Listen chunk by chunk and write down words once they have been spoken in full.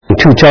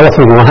2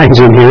 telephone lines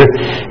in here,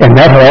 and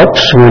that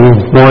helps when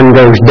one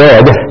goes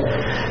dead.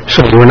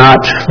 So we're not,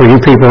 for you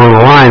people on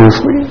the line,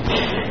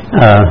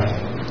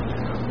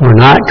 we're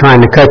not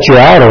trying to cut you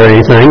out or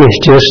anything.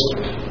 It's just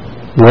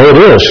the way it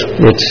is.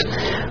 It's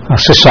a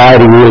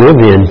society we live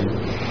in.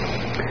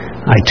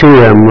 I too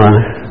am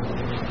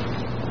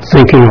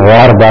thinking a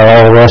lot about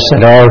all of us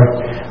that are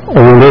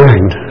older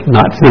and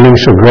not feeling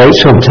so great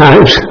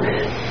sometimes.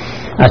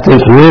 I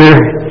think winter,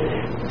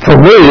 for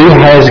me,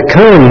 has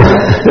come.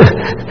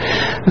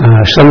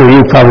 Some of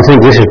you probably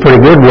think this is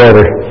pretty good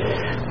weather.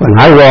 When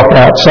I walk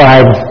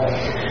outside,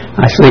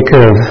 I think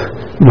of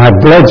my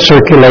blood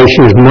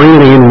circulation is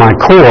mainly in my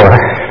core,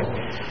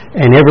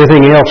 and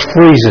everything else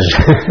freezes.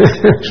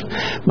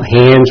 My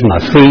hands, my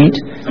feet,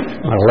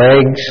 my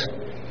legs,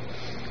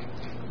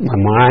 my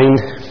mind.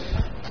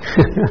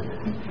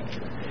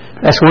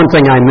 That's one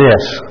thing I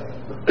miss,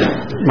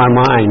 my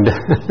mind.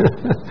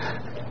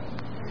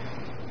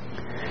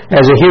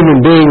 As a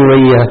human being,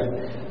 we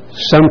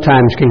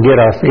sometimes can get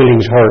our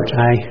feelings hurt.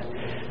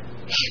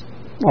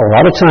 A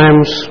lot of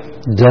times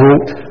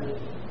don't.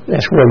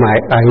 That's where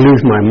I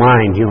lose my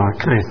mind. I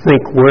kind of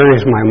think, where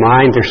is my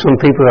mind? There's some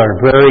people that are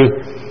very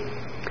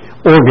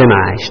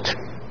organized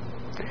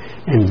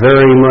and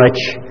very much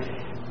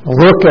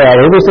look at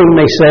everything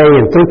they say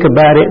and think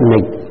about it and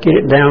they get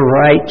it down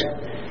right.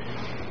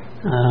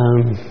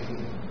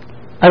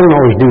 I don't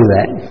always do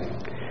that.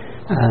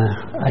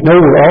 I know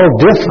we're all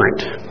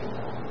different.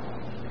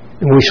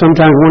 And we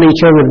sometimes want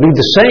each other to be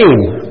the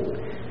same.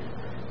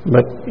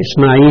 But it's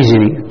not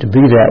easy to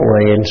be that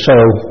way. And so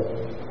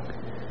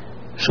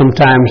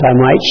sometimes I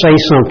might say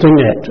something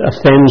that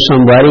offends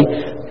somebody.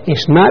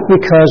 It's not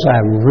because I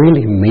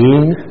really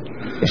mean.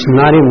 It's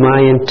not in my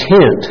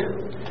intent.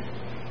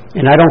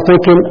 And I don't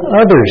think in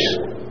others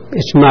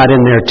it's not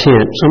in their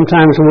intent.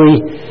 Sometimes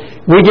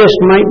we just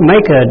might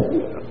make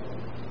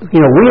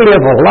we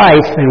live a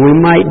life and we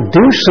might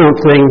do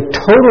something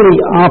totally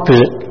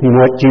opposite from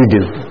what you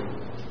do.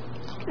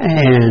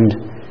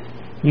 And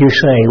you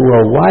say,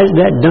 well, why did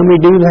that dummy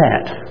do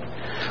that?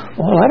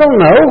 Well, I don't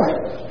know.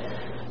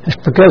 It's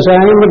because I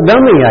am a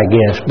dummy, I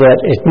guess, but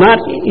it's not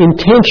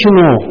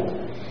intentional.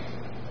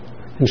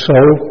 And so,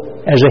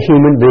 as a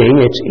human being,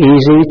 it's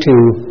easy to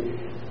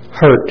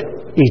hurt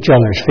each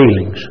other's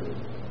feelings.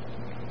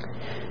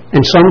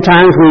 And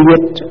sometimes we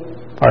get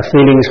our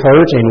feelings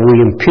hurt and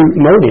we impute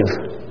motive.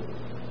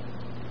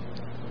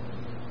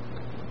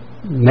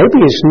 Maybe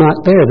it's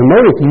not there. The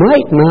motive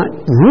might not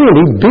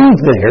really be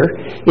there.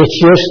 It's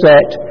just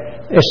that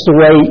it's the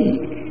way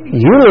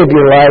you live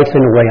your life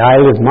and the way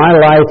I live my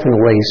life and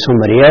the way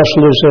somebody else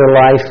lives their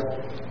life,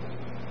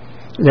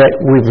 that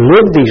we've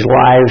lived these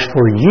lives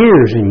for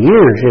years and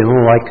years,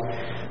 like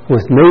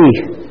with me,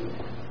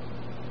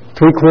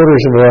 3/4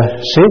 of a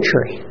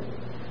century.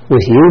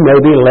 With you,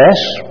 maybe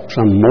less,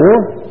 some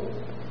more.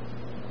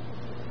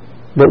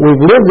 But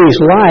we've lived these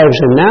lives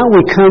and now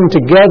we come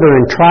together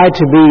and try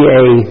to be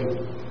a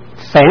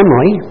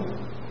family,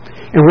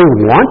 and we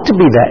want to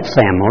be that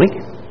family,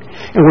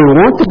 and we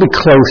want to be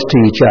close to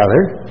each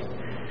other.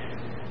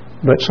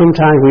 But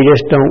sometimes we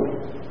just don't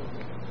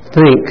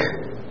think,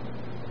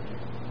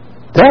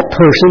 that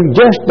person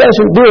just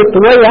doesn't do it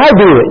the way I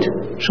do it,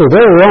 so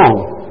they're wrong.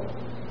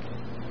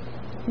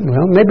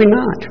 Well, maybe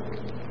not.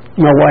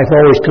 My wife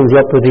always comes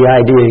up with the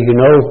idea,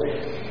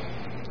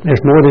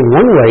 there's more than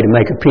one way to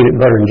make a peanut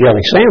butter and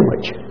jelly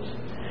sandwich.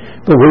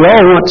 But we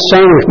all want the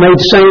sandwich made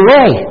the same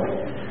way.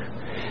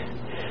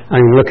 I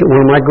can look at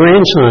one of my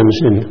grandsons,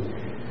 and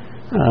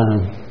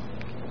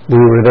we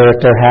were there at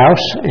their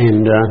house,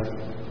 and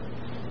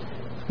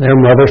their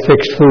mother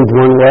fixed food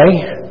one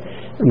way,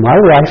 and my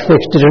wife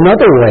fixed it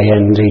another way,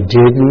 and they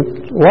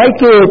didn't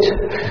like it.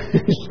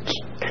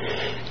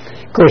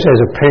 Of course, as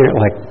a parent,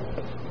 like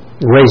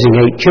raising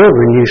 8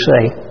 children, you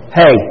say,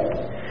 hey,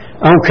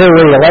 I don't care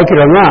whether you like it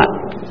or not.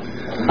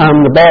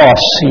 I'm the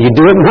boss. You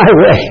do it my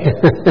way.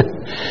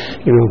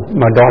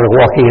 My daughter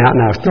walking out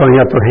and I was throwing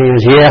up her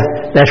hands. Yeah,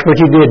 that's what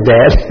you did,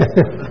 Dad.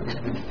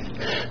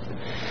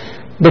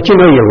 But you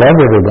love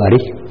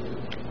everybody.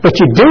 But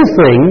you do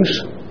things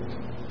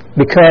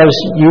because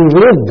you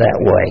live that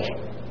way.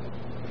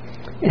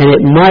 And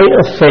it might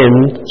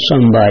offend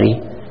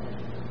somebody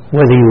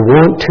whether you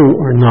want to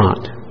or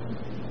not.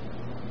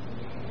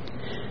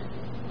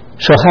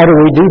 So how do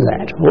we do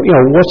that? Well,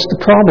 what's the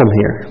problem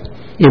here?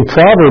 In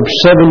Proverbs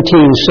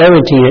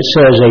 17:17 it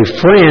says, a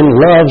friend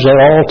loves at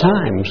all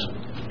times.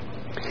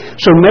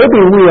 So maybe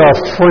we are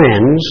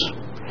friends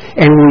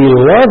and we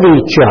love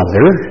each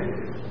other,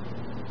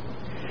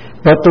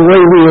 but the way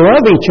we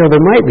love each other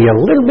might be a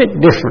little bit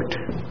different.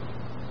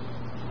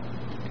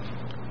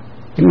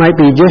 It might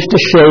be just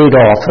a shade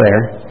off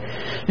there.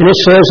 And it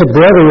says a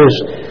brother is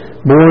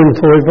born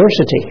for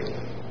adversity.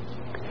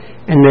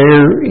 And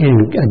there,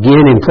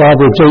 again in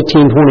Proverbs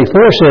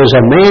 18:24 says,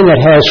 a man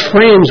that has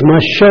friends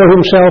must show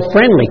himself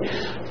friendly.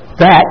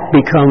 That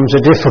becomes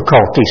a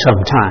difficulty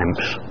sometimes,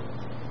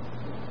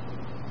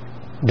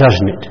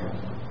 doesn't it?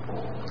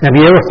 Have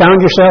you ever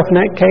found yourself in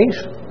that case?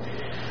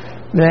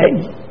 That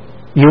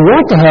you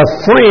want to have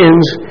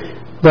friends,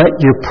 but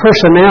your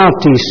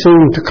personalities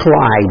seem to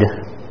collide.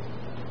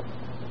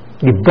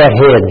 You butt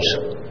heads.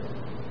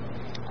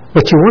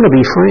 But you want to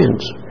be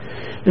friends.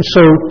 And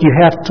so you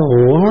have to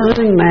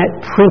learn that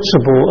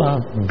principle of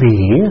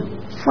being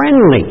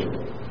friendly.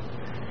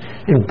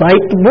 And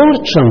bite the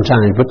bullet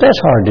sometimes, but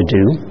that's hard to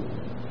do.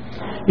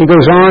 He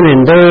goes on,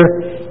 and there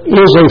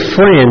is a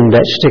friend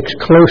that sticks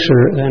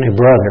closer than a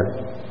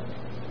brother.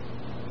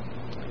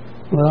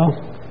 Well,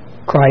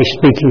 Christ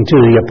speaking to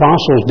the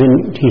apostles,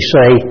 didn't he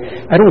say,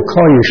 I don't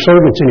call you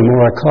servants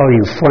anymore, I call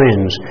you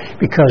friends,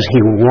 because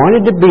he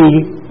wanted to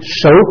be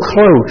so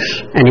close,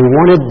 and he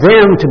wanted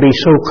them to be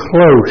so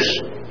close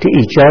to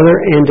each other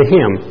and to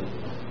him,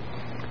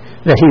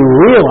 that he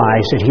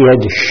realized that he had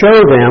to show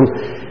them,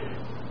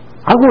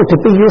 I want to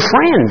be your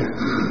friend.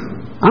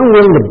 I'm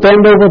willing to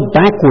bend over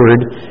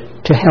backward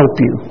to help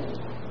you.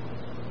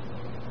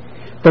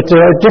 But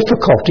there are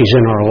difficulties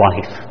in our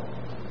life.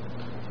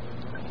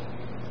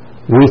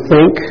 We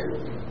think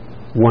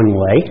one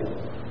way,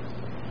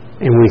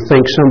 and we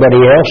think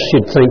somebody else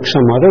should think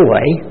some other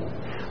way.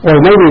 Or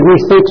maybe we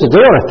think that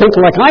they ought to think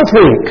like I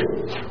think.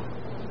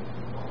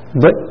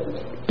 But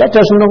that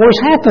doesn't always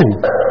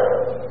happen.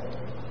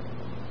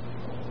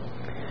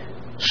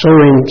 So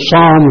in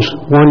Psalms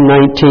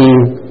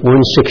 119,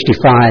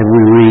 165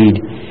 we read,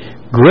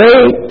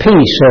 Great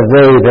peace have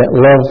they that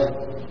love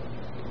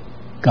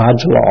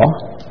God's law,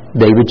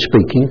 David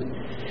speaking,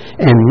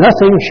 and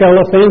nothing shall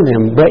offend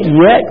them. But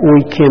yet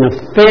we can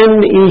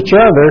offend each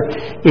other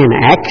in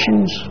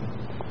actions,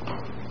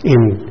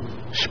 in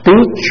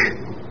speech,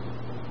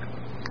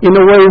 in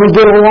the way we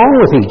get along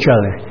with each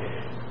other.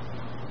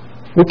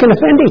 We can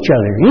offend each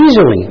other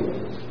easily.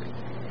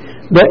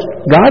 But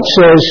God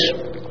says,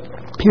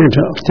 here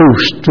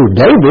through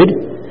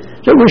David,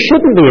 that we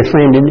shouldn't be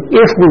offended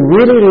if we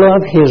really love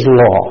His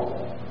law.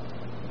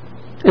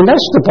 And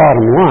that's the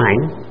bottom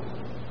line,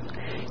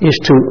 is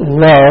to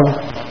love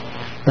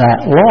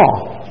that law.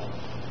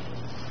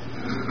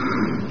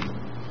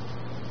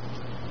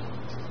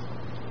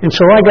 And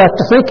so I got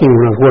to thinking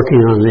when I was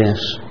working on this.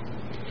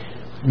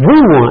 We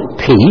want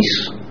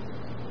peace.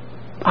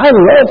 I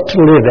love to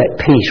live at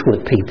peace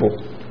with people.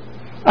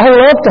 I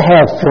love to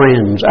have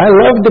friends. I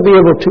love to be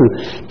able to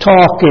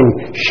talk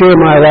and share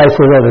my life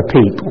with other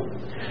people.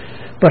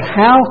 But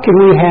how can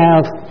we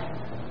have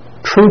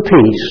true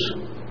peace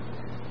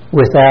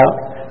without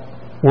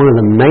one of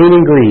the main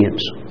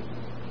ingredients?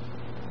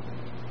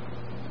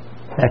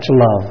 That's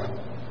love.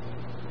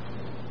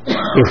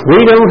 If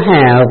we don't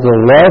have the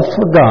love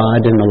for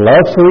God and the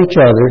love for each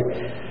other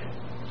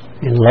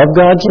and love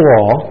God's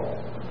law,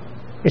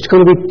 it's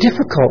going to be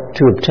difficult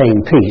to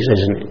obtain peace,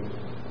 isn't it?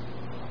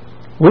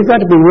 We've got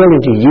to be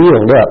willing to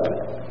yield up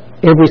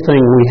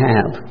everything we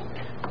have.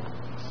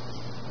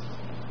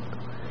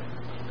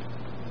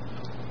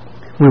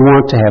 We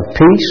want to have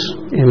peace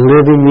and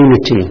live in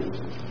unity.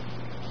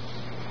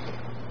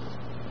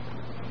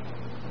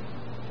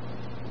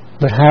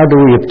 But how do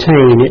we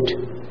obtain it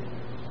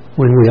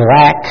when we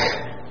lack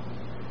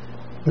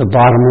the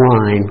bottom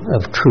line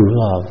of true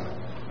love?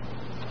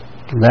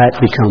 That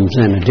becomes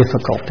then a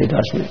difficulty,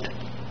 doesn't it?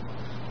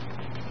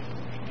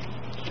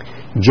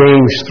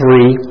 James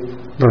 3,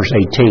 verse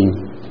 18.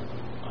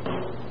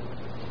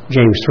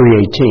 James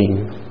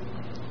 3:18.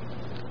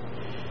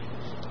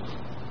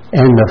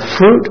 And the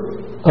fruit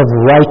of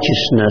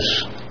righteousness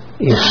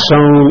is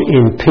sown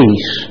in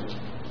peace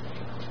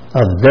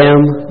of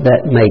them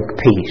that make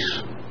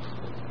peace.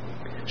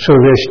 So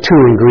there's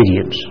two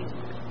ingredients.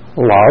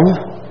 Love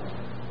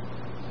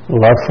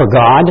for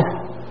God,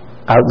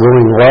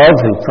 outgoing love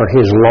for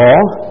His law,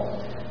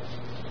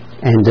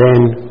 and then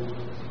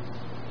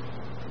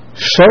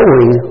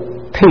sowing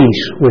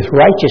peace with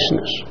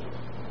righteousness,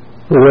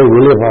 the way we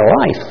live our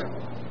life.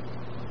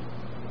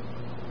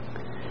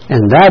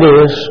 And that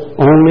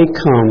only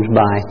comes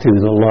by through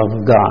the love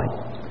of God.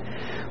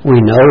 We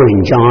know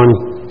in John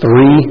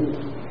 3:16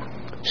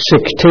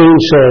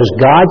 says,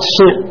 God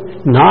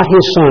sent not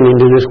His Son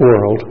into this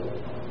world,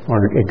 or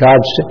God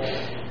sent...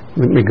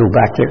 Let me go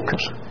back there,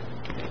 because,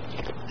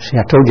 see,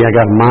 I told you I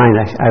got a mind.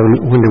 I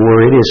wonder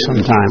where it is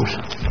sometimes.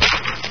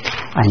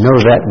 I know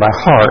that by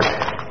heart.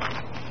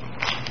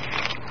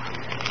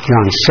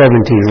 John 17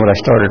 is what I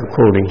started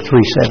quoting,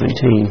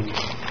 3:17.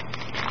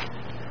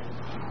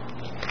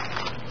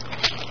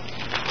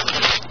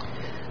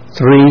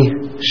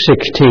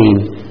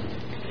 3:16.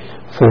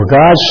 For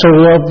God so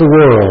loved the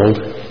world.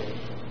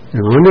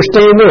 Now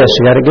understand this,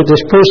 you got to get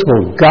this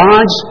principle.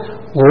 God's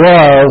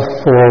love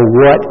for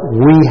what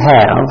we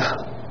have.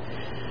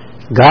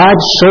 God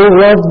so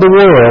loved the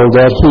world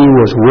that He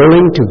was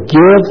willing to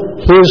give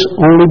His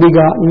only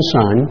begotten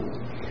Son.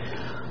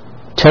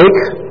 Take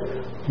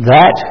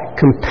that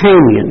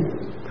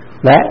companion,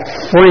 that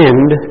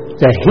friend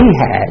that He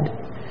had.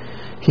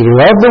 He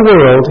loved the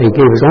world. He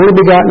gave His only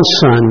begotten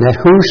Son, that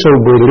whoso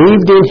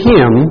believed in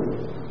Him,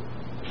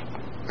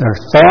 their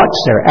thoughts,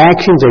 their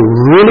actions, they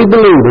really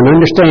believe and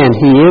understand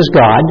He is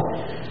God,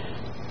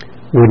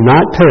 would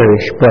not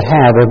perish but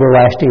have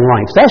everlasting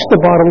life. That's the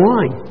bottom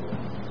line.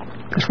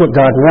 That's what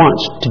God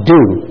wants to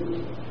do,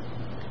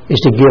 is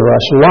to give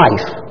us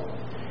life,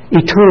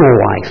 eternal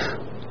life.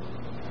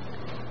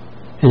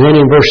 And then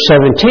in verse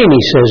 17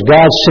 he says,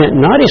 God sent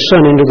not His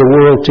Son into the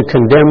world to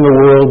condemn the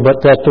world,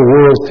 but that the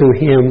world through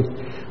Him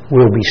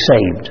will be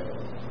saved.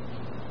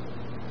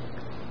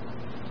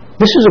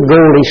 This is a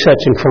goal He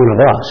sets in front of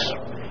us.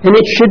 And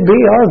it should be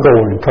our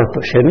goal and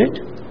purpose, shouldn't it?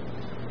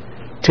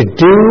 To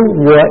do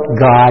what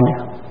God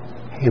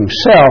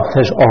Himself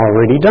has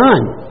already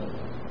done.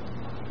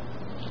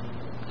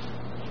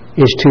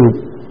 Is to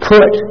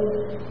put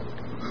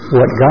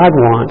what God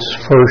wants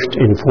first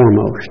and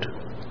foremost.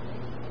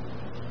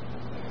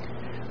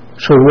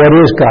 So what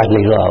is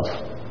godly love?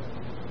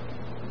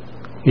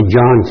 In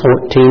John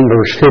 14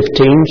 verse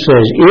 15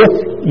 says, if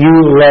you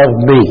love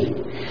me.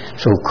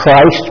 So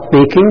Christ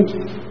speaking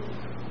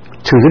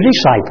to the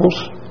disciples,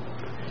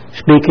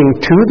 speaking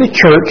to the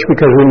church,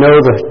 because we know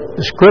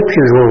the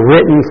Scriptures were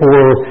written for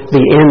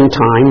the end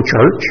time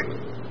church.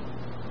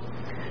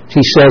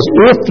 He says,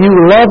 if you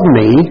love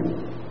me,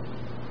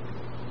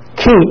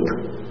 keep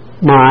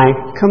my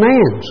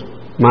commands,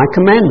 my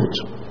commandments.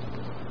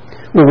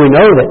 Well, we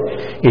know that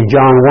in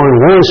John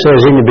 1:1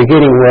 says, in the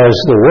beginning was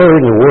the Word,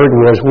 and the Word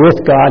was with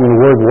God, and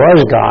the Word was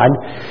God,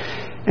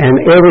 and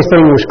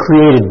everything was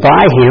created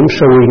by Him.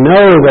 So we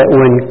know that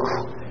when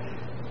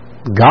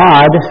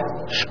God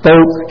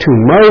spoke to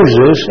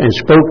Moses and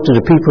spoke to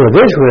the people of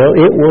Israel,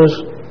 it was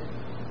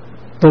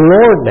the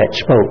Lord that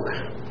spoke.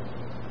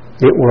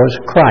 It was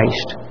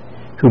Christ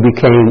who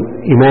became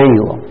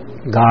Emmanuel,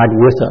 God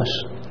with us.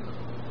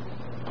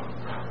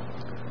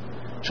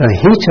 So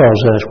He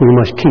tells us we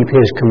must keep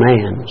His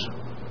commands.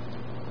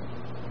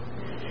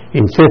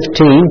 In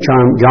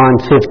John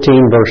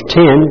 15, verse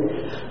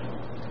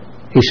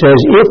 10, He says,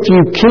 if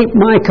you keep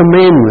my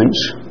commandments,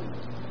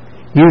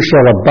 you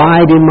shall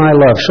abide in my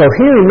love. So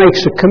here He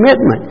makes a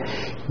commitment.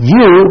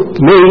 You,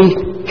 me,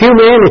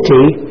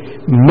 humanity,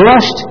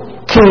 must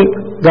keep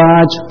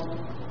God's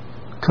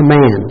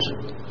commands.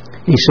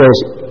 He says,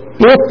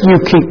 if you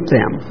keep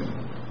them.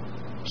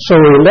 So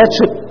He lets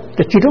it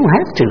that you don't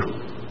have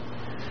to.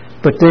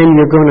 But then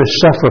you're going to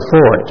suffer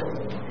for it.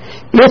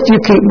 If you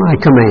keep my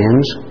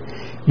commands,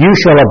 you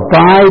shall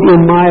abide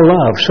in my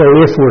love. So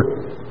if we're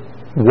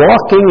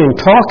walking and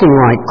talking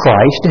like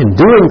Christ and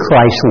doing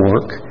Christ's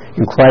work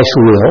in Christ's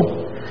will,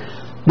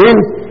 then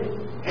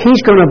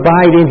He's going to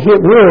abide in His,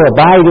 we'll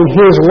abide in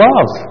His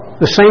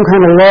love, the same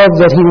kind of love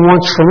that He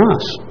wants from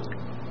us.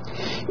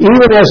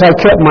 Even as I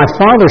kept my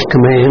Father's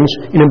commands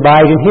and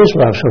abide in His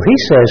love. So He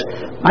says,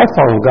 I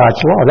follow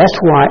God's law. That's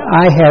why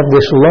I have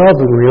this love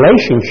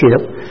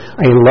relationship,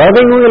 a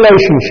loving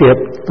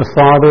relationship, the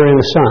Father and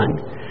the Son.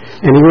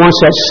 And He wants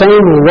that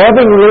same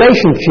loving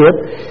relationship,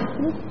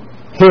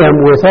 Him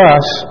with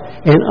us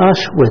and us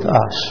with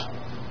us.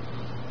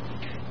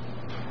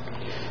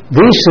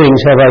 These things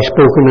have I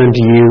spoken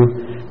unto you,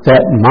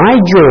 that my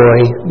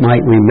joy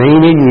might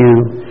remain in you,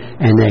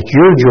 and that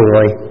your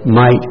joy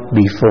might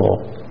be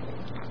full.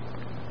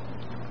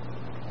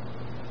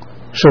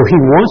 So He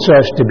wants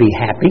us to be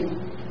happy.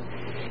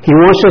 He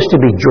wants us to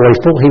be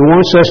joyful. He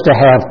wants us to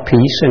have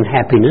peace and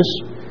happiness.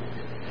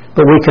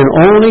 But we can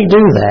only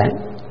do that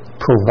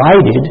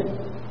provided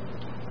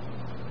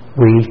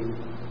we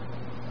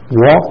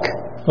walk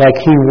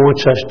like He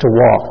wants us to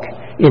walk,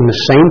 in the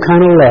same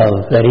kind of love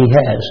that He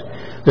has.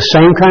 The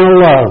same kind of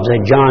love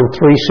that John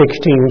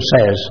 3:16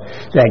 says,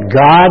 that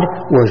God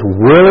was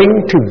willing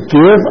to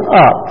give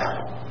up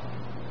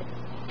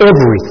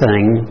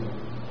everything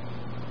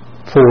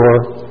for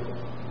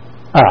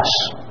us,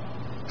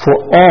 for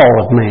all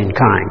of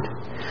mankind.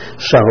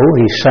 So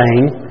He's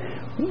saying,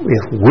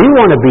 if we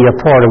want to be a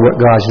part of what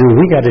God's doing,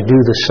 we got to do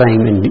the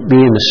same and be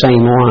in the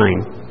same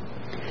line.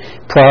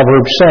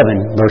 Proverbs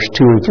 7, verse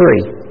 2 and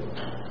 3.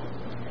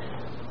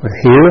 But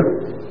here,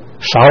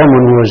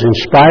 Solomon was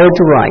inspired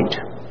to write,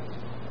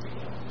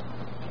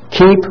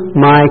 keep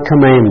my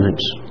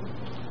commandments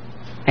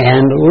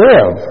and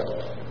live,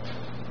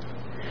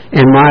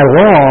 and my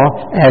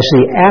law as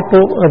the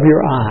apple of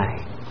your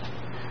eye.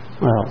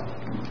 Well,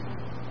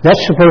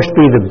 that's supposed to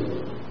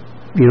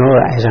be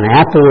as an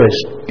apple is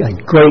a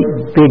great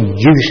big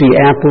juicy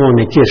apple and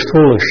it's just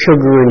full of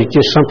sugar and it's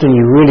just something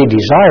you really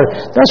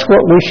desire. That's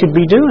what we should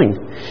be doing.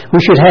 We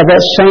should have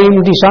that same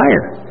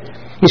desire.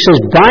 He says,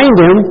 bind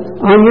them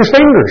on your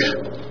fingers.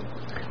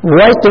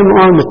 Write them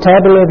on the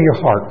tablet of your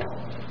heart.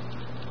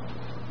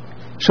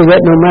 So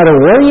that no matter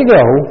where you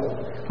go,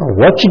 or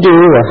what you do,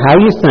 or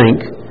how you think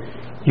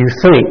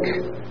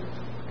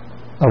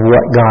of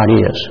what God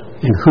is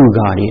and who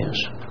God is.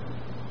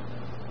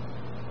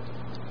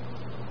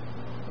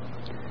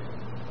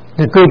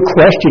 The good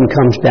question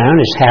comes down,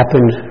 it's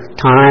happened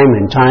time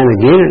and time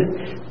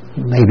again.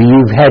 Maybe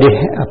you've had it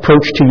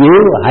approached to you,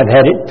 I've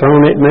had it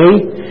thrown at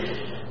me.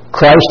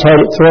 Christ had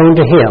it thrown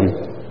to Him.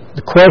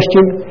 The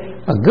question,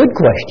 a good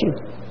question,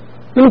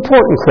 an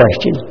important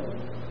question.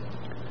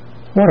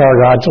 What are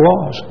God's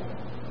laws?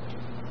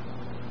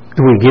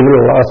 Do we give it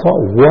a lot of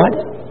thought? What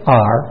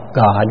are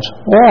God's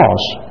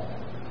laws?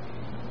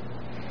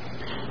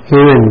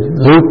 Here in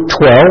Luke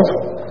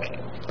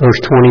 12, verse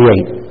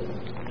 28.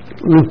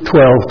 Luke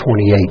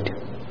 12:28.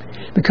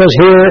 Because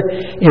here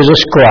is a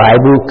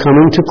scribe who,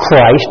 coming to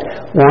Christ,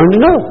 wanted to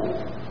know,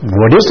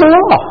 what is the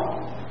law?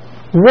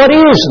 What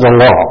is the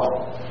law?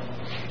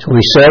 So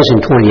he says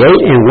in 28,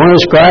 and one of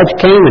the scribes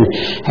came, and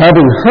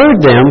having heard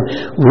them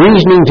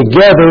reasoning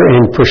together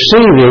and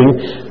perceiving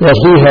that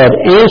he had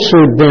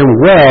answered them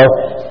well,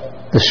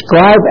 the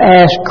scribe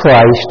asked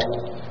Christ,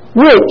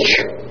 which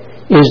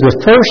is the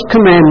first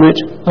commandment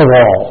of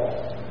all?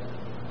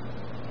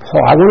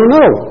 Oh, I want to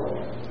know.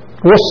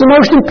 What's the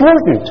most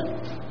important?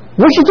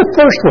 Which is the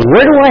first one?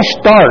 Where do I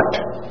start?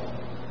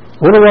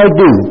 What do I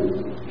do?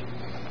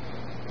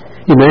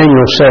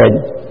 Emmanuel said,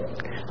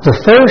 the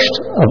first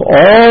of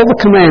all the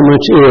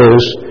commandments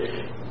is,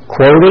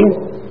 quoting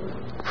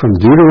from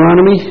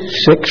Deuteronomy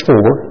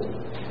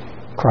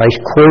 6:4, Christ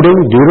quoting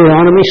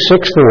Deuteronomy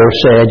 6:4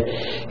 said,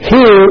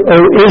 Hear, O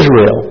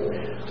Israel,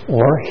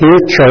 or hear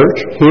church,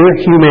 hear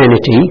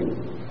humanity,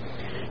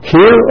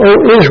 hear, O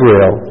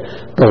Israel,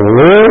 the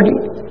Lord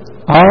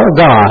our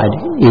God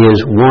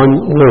is one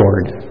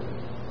Lord.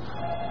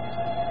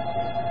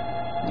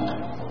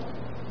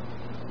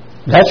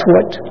 That's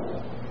what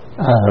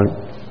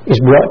is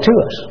brought to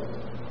us.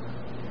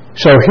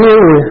 So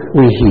here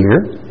we hear,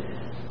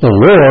 the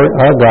Lord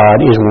our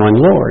God is one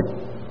Lord.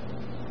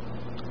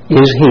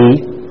 Is He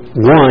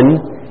one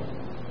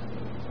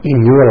in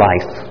your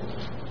life,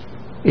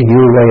 in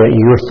your way, in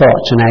your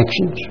thoughts and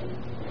actions?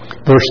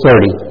 Verse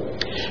 30.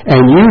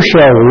 And you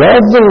shall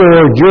love the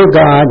Lord your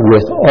God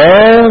with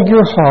all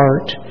your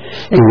heart,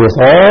 and with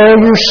all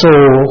your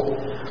soul,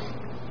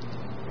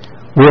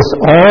 with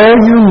all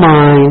your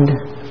mind,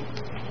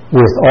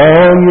 with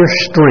all your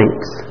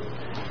strength.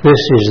 This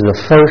is the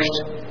first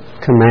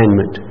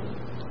commandment.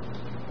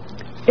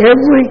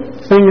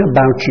 Everything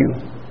about you.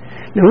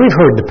 Now we've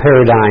heard the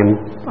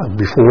paradigm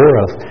before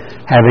of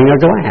having a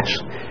glass.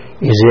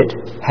 Is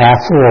it half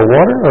full of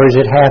water or is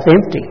it half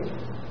empty?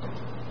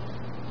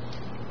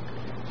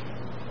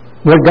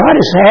 What God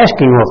is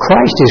asking, or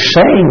Christ is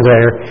saying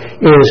there,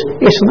 is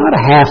it's not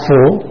a half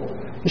full,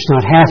 it's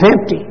not half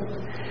empty.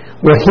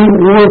 What He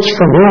wants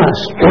from us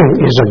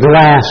is a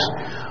glass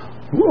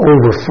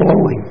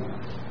overflowing.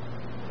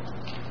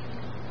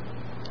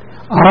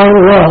 Our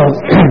love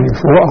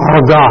for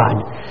our God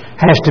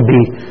has to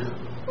be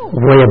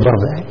way above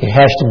that. It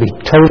has to be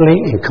totally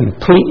and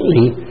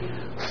completely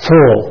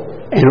full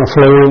and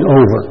flowing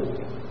over.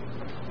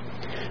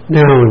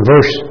 Now in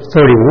verse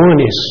 31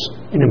 is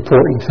an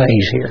important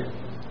phase here.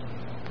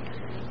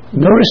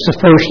 Notice the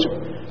first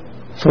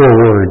 5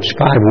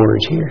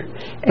 words here.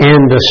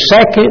 And the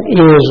second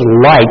is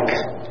like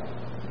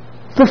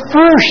the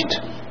first.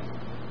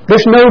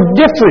 There's no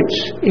difference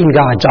in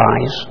God's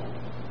eyes.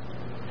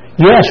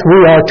 Yes, we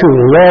are to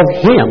love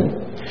Him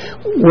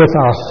with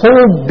our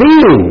whole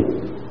being,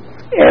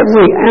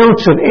 every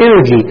ounce of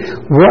energy,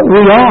 what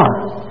we are.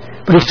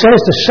 But He says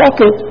the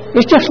second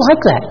is just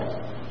like that.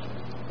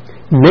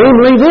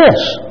 Namely this,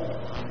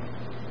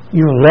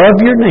 you love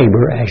your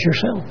neighbor as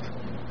yourself.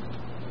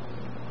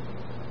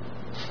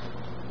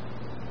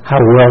 How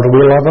well do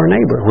we love our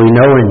neighbor? We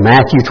know in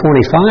Matthew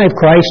 25,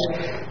 Christ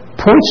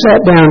points that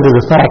down to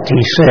the fact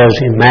He says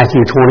in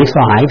Matthew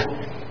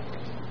 25,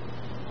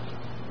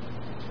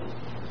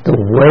 the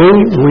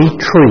way we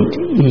treat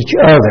each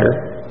other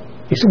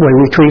is the way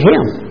we treat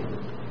Him.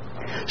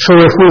 So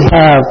if we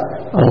have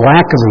a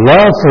lack of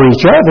love for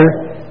each other,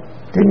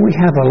 then we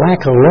have a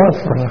lack of love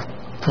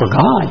for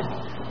God,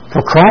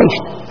 for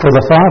Christ, for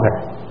the Father.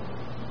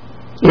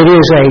 It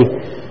is a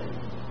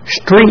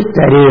street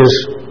that is,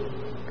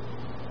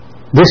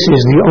 this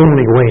is the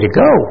only way to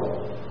go.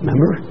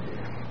 Remember?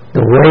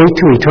 The way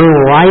to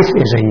eternal life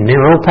is a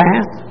narrow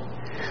path.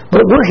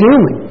 But we're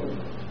human.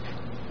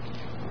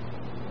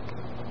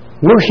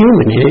 We're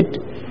human in it.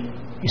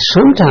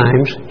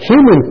 Sometimes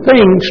human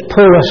things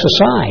pull us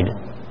aside.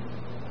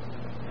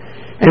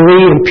 And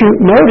we impute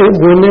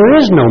motive when there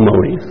is no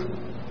motive.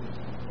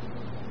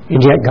 And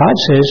yet God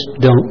says,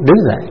 don't do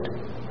that.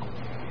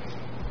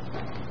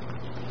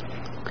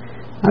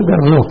 I've got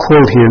a little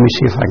quote here. Let me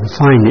see if I can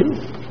find it.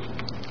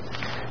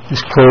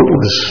 This quote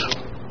was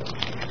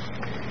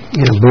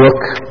in a book.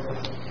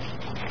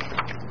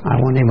 I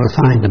wasn't able to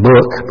find the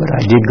book, but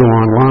I did go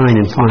online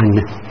and find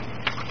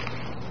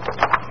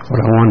what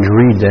I wanted to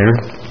read there.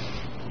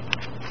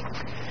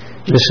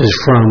 This is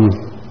from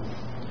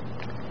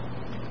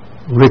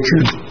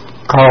Richard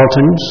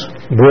Carlton's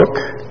book,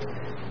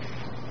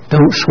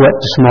 Don't Sweat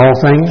the Small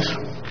Things.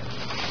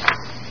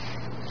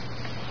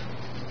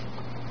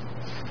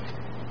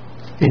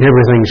 And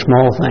everything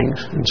small things.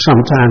 And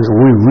sometimes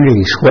we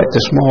really sweat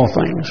the small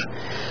things.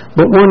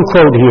 But one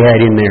quote he had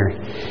in there,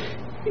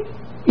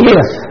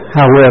 if,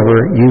 however,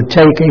 you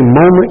take a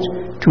moment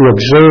to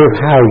observe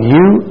how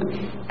you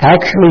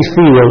actually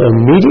feel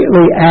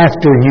immediately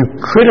after you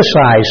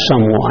criticize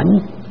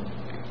someone,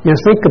 now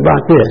think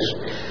about this.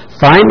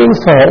 Finding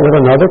fault with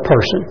another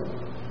person,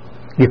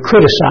 you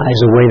criticize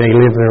the way they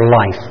live their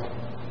life.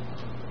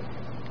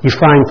 You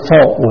find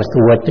fault with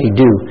what they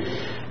do.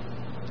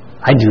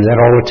 I do that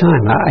all the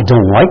time. I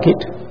don't like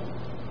it.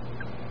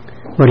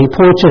 But he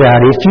points it out.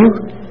 If you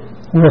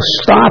will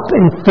stop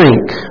and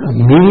think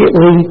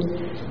immediately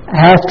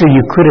after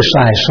you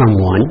criticize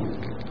someone,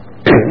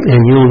 and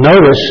you'll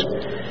notice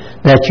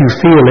that you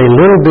feel a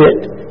little bit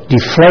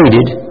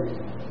deflated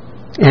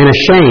and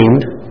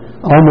ashamed,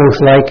 almost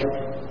like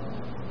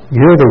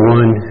you're the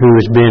one who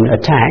has been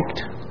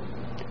attacked.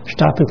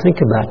 Stop and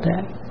think about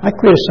that. I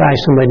criticize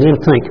somebody and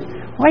think,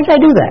 why did I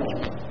do that?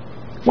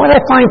 Why did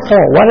I find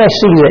fault? Why did I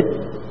see that?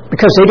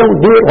 Because they don't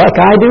do it like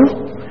I do?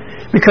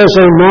 Because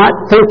they're not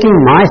thinking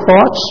my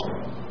thoughts?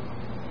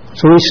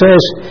 So he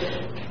says,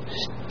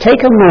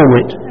 take a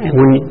moment, and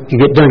when you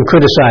get done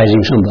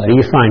criticizing somebody,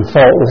 you find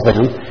fault with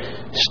them,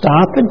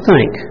 stop and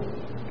think.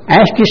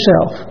 Ask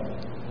yourself,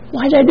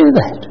 why did I do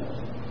that?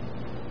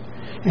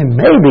 And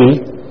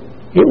maybe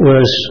it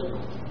was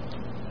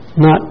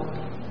not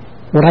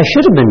what I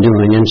should have been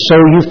doing, and so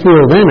you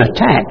feel then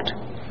attacked.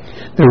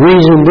 The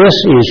reason this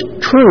is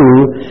true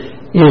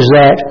is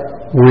that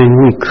when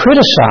we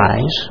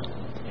criticize,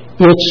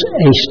 it's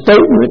a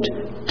statement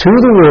to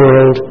the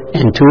world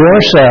and to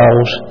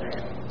ourselves,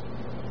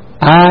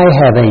 I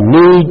have a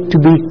need to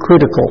be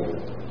critical.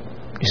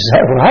 Is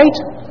that right?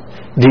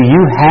 Do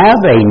you have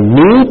a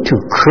need to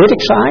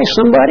criticize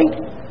somebody?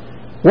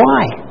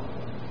 Why?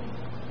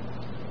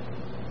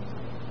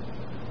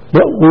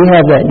 But we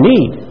have that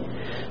need.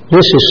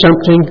 This is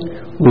something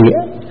we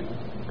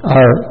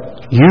are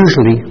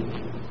usually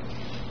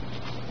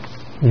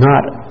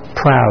not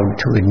proud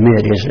to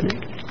admit, isn't it?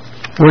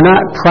 We're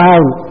not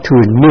proud to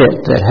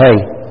admit that, hey,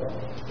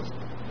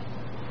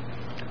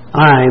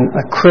 I'm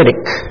a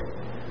critic.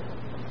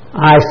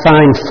 I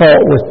find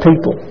fault with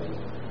people.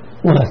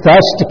 Well, if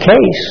that's the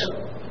case,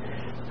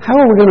 how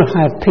are we going to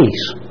have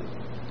peace?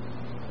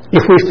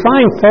 If we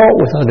find fault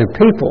with other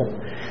people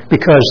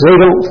because they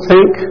don't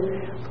think,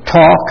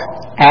 talk,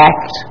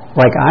 act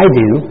like I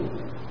do,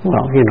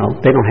 well,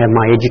 they don't have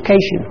my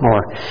education,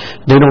 or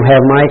they don't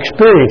have my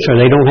experience, or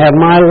they don't have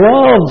my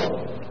love.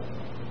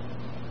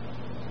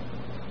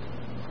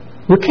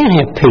 We can't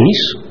have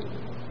peace.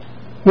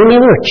 We'll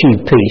never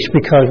achieve peace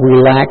because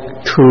we lack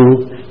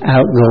true,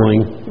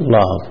 outgoing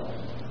love.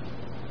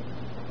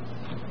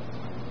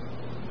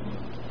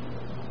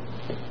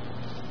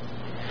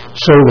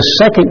 So the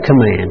second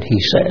command, he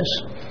says,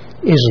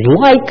 is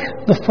like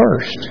the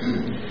first.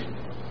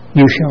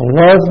 You shall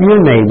love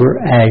your neighbor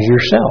as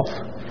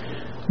yourself.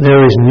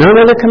 There is none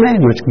other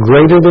commandments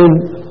greater than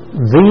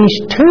these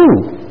two,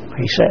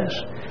 he says.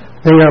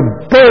 They are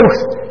both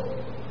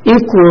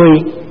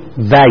equally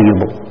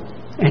valuable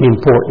and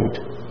important.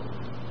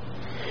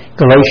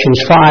 Galatians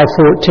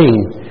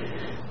 5:14.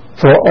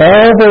 For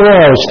all the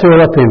law is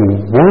filled up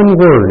in one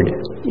word,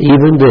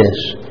 even this,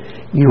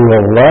 you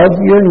will love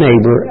your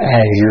neighbor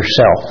as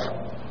yourself.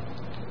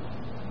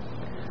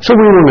 So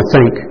we want to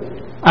think,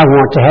 I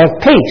want to have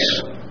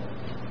peace.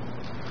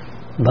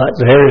 But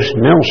there's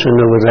Nelson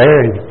over there,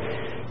 and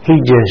he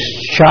just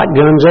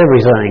shotguns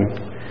everything.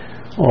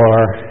 Or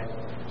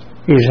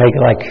he's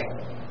like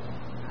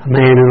a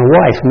man and a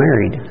wife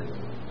married.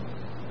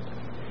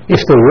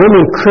 If the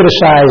woman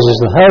criticizes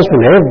the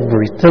husband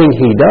everything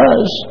he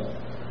does,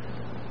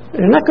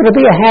 there's not going to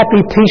be a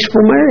happy,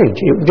 peaceful marriage.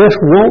 It just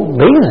won't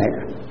be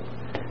there.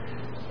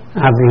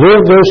 I've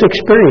lived those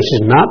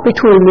experiences, not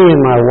between me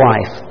and my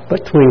wife, but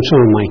between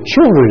some of my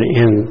children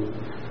in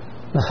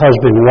the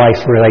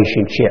husband-wife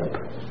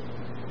relationship.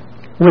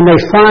 When they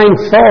find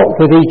fault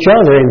with each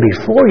other, and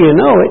before you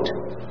know it,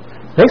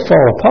 they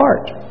fall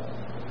apart.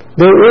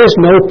 There is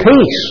no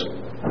peace.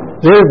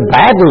 They're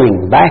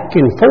battling back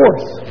and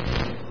forth.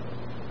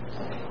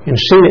 And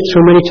seen it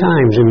so many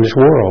times in this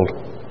world,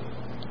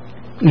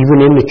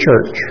 even in the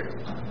church,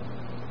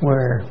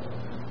 where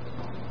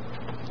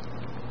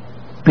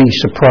be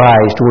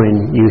surprised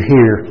when you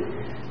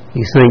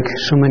think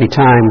so many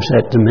times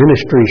that the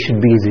ministry should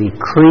be the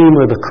cream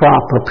of the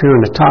crop up here on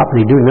the top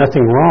and they do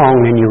nothing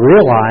wrong, and you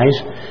realize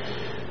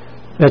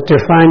that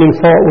they're finding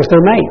fault with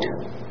their mate.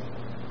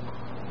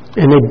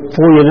 And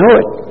before you know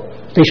it,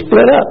 they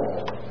split up.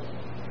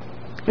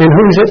 And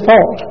who's at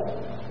fault?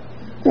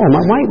 Well,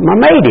 my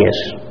mate is.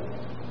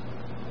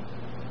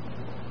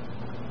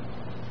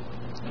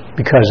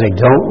 Because they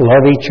don't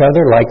love each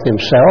other like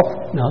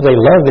themselves? No, they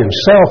love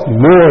themselves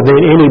more than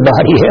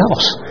anybody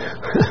else.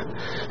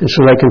 And so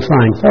they can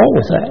find fault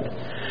with that.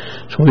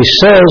 So he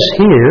says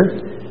here,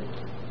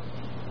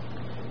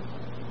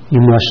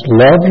 you must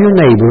love your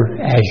neighbor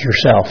as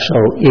yourself. So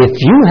if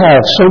you have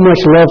so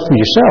much love for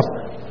yourself,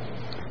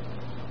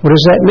 what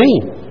does that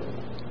mean?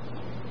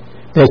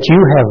 That you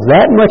have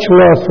that much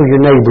love for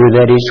your neighbor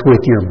that it's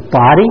with your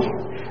body,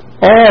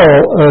 all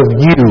of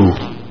you,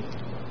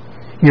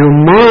 your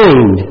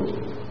mind,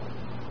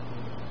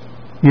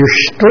 your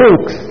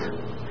strength,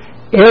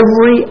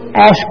 every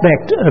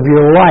aspect of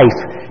your life,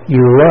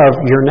 you love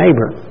your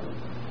neighbor.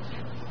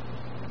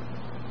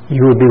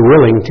 You would be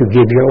willing to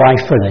give your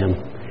life for them.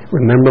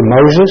 Remember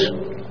Moses?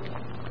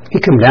 He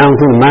came down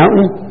from the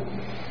mountain.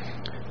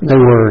 They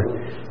were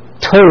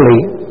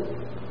totally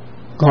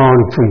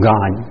gone from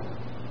God.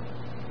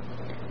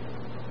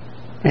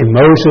 And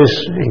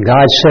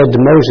God said to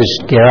Moses,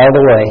 get out of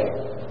the way.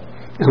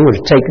 I'm going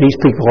to take these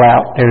people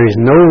out. There is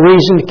no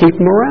reason to keep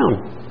them around.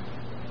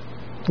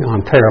 Now,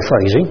 I'm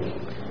paraphrasing.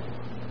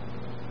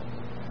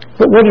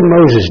 But what did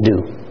Moses do?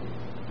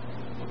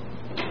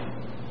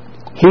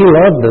 He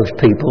loved those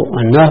people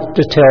enough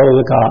to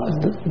tell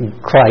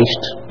Christ,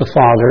 the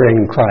Father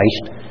and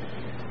Christ,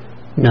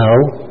 no,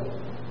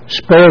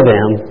 spare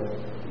them,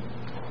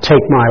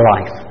 take my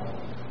life.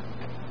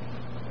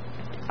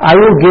 I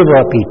will give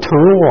up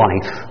eternal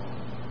life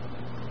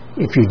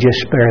if you just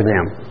spare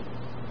them.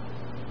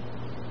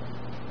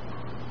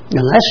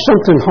 Now that's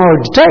something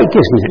hard to take,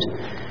 isn't it?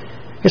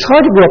 It's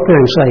hard to go up there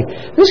and say,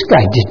 this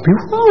guy did me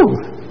wrong.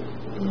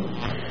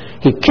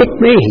 He kicked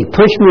me, he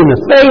punched me in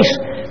the face,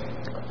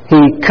 he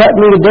cut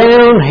me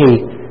down, he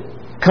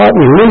caused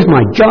me to lose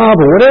my job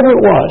or whatever it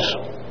was.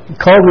 He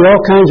called me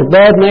all kinds of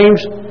bad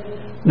names,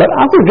 but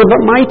I'm going to give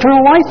up my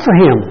eternal life for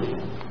him.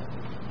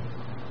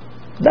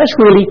 That's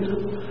really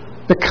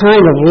the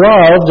kind of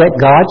love that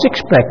God's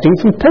expecting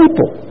from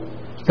people.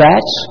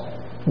 That's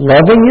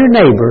loving your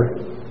neighbor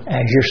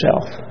as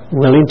yourself,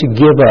 willing to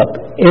give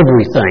up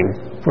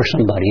everything for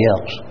somebody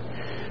else.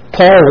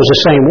 Paul was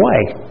the same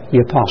way, the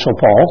Apostle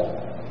Paul.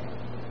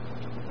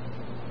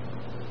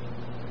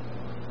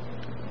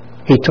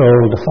 He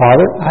told the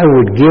Father, I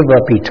would give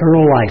up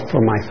eternal life for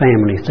my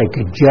family if they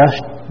could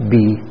just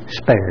be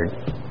spared.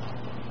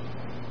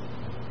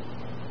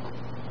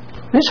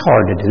 It's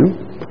hard to do.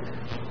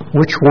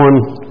 Which one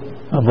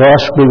of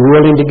us would be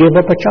willing to give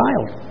up a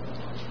child?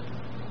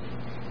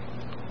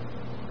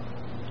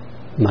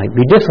 Might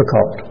be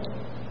difficult.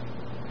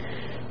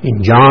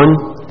 In John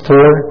 1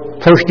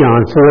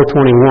 John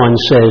 4:21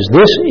 says,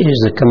 this is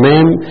the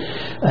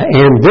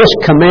and this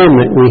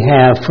commandment we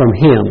have from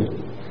Him,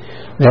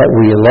 that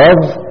we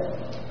love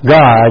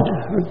God,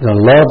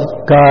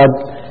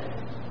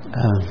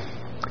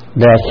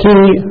 that he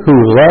who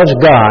loves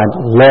God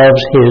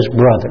loves his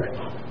brother.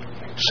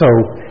 So,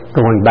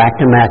 going back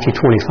to Matthew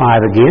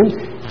 25 again,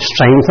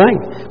 same thing.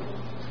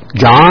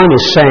 John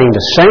is saying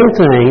the same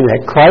thing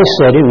that Christ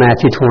said in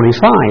Matthew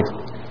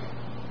 25.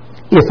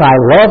 If I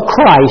love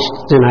Christ,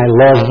 then I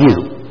love you.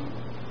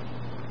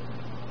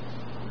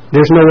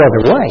 There's no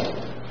other way.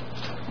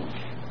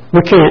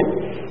 We can't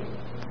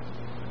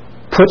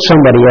put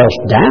somebody else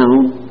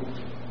down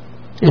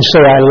and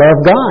say, I love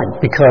God,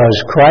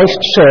 because Christ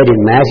said in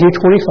Matthew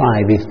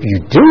 25, if you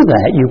do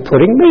that, you're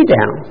putting me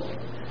down.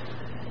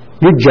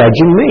 You're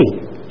judging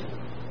me.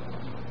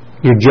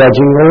 You're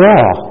judging the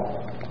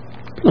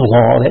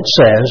law that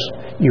says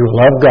you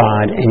love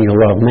God and you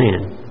love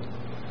man.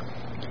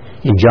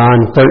 In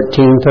John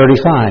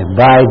 13:35,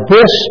 by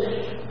this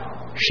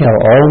shall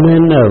all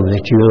men know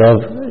that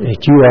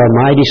you are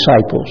my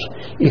disciples,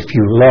 if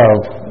you love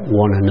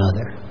one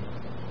another.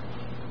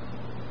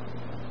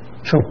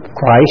 So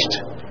Christ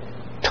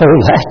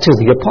told that to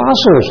the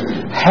apostles.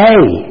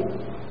 Hey,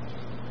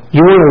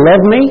 you want to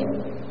love me?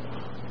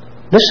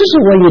 This is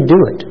the way you do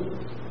it.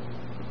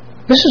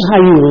 This is how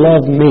you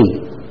love me.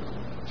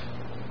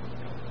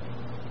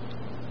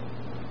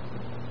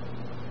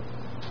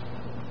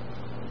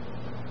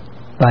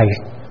 By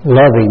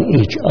loving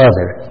each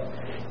other.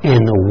 And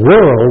the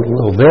world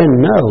will then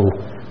know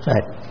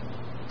that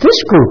this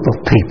group of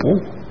people,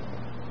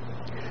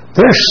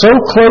 they're so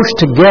close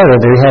together,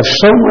 they have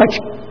so much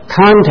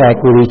contact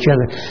with each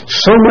other,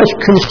 so much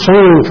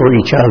concern for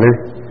each other,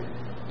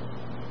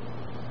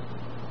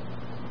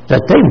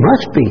 that they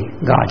must be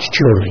God's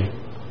children.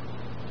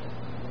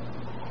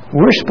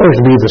 We're supposed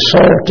to be the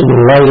salt and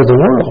the light of the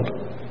world.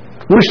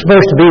 We're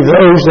supposed to be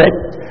those that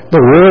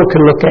the world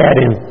can look at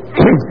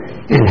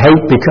and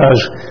hate,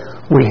 because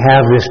we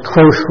have this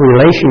close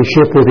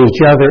relationship with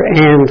each other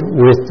and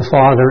with the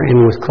Father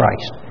and with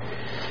Christ.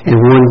 And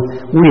when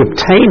we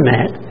obtain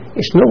that,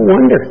 it's no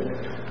wonder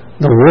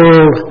the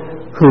world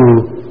who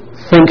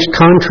thinks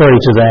contrary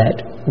to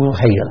that will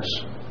hate us.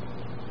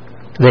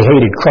 They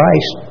hated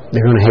Christ,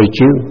 they're going to hate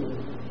you.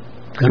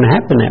 It's going to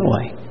happen that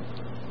way.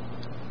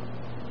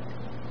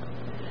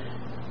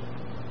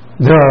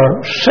 There are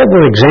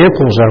several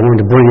examples I want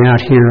to bring out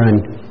here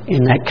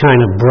in that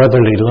kind of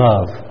brotherly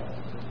love.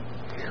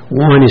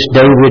 One is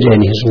David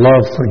and his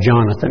love for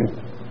Jonathan.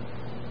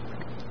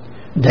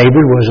 David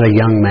was a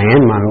young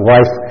man. My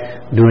wife,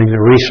 doing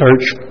the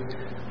research,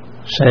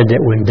 said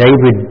that when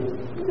David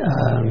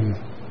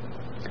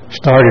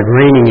started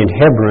reigning in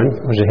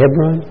Hebron, was it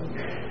Hebron?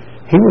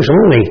 He was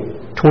only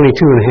 22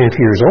 and a half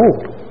years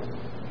old.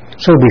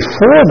 So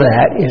before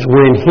that is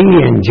when he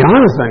and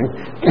Jonathan,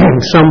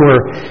 somewhere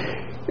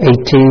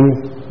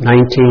 18,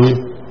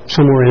 19,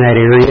 somewhere in that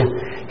area,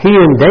 he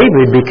and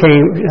David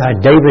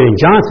and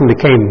Jonathan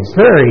became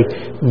very,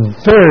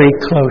 very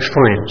close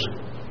friends.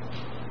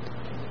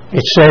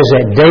 It says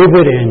that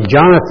David and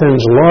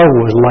Jonathan's love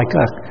was like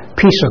a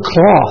piece of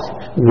cloth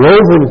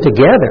woven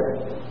together.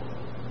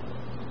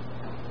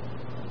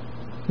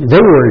 They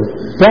were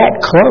that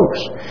close.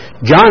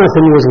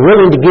 Jonathan was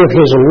willing to give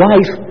his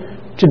life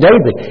to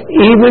David,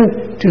 even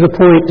to the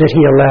point that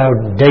he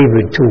allowed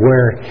David to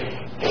wear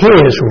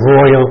his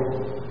royal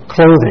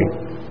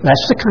clothing.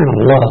 That's the kind of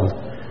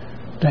love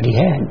that he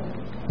had.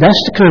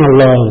 That's the kind of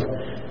love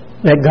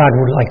that God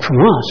would like from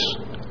us.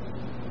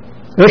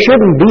 There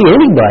shouldn't be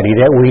anybody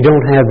that we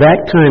don't have that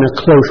kind of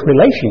close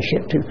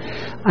relationship to.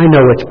 I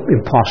know it's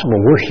impossible.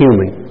 We're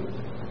human.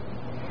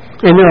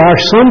 And there are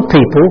some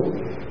people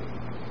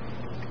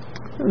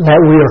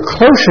that we are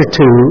closer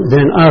to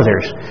than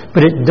others.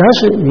 But it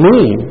doesn't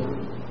mean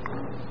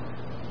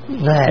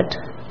that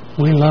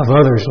we love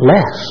others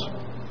less.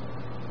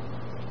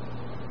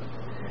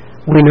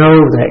 We know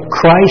that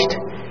Christ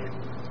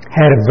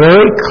had a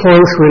very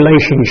close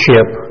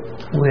relationship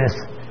with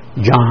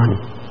John,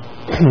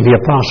 the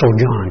Apostle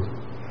John.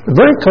 A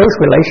very close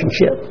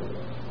relationship.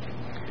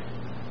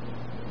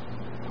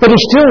 But he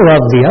still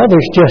loved the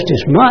others just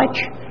as much.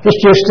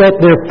 It's just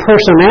that their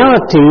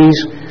personalities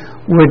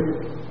would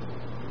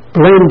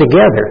blend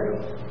together.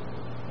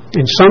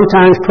 And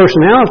sometimes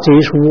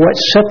personalities are what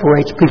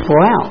separates people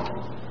out.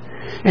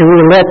 And we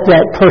let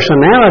that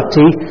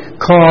personality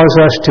cause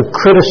us to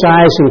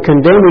criticize and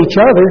condemn each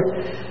other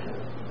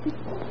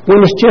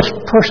when it's just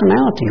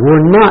personality.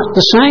 We're not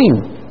the same.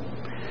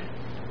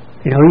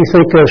 You know, you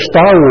think of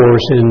Star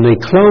Wars and the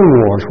Clone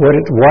Wars.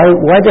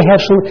 Why they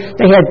have some?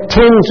 They had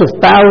tens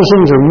of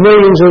thousands or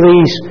millions of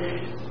these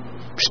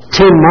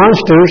tin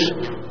monsters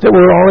that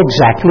were all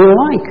exactly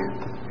alike.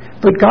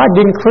 But God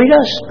didn't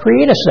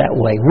create us that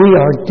way. We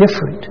are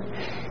different.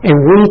 And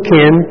we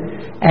can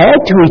add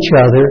to each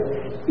other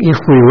if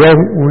we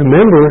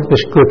remember the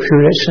scripture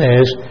that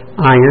says,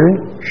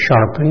 iron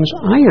sharpens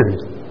iron.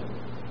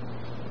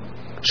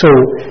 So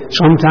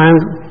sometimes,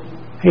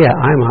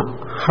 I'm a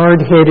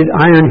hard-headed,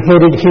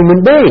 iron-headed human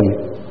being.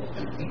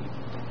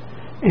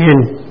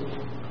 And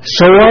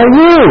so are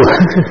you.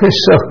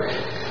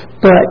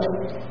 But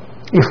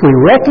if we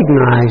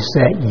recognize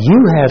that you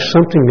have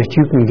something that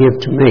you can give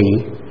to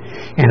me,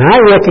 and I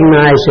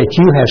recognize that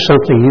you have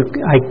something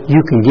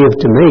you can give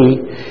to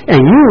me, and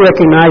you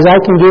recognize I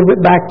can give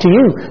it back to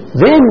you,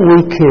 then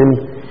we can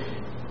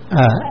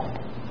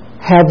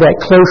have that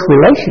close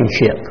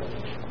relationship.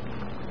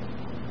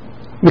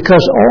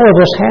 Because all of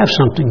us have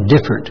something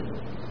different.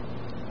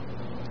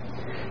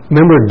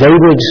 Remember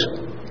David's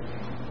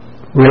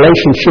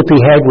relationship he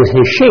had with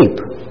his sheep.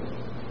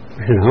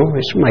 You know,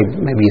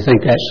 maybe you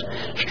think that's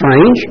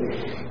strange.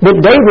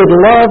 But David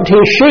loved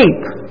his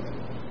sheep.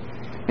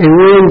 And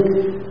when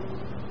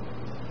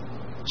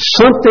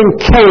something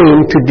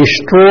came to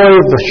destroy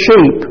the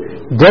sheep,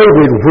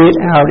 David went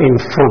out in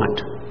front.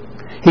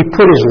 He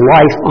put his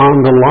life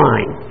on the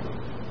line.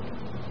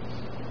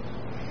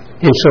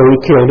 And so he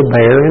killed a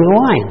bear and a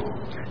lion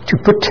to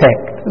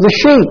protect the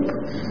sheep.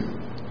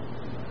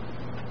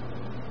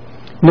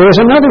 There was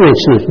another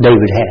incident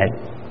David had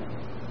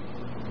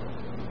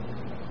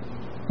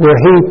where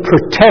he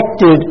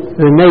protected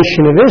the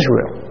nation of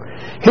Israel.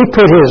 He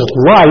put his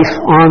life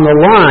on the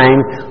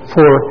line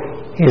for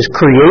his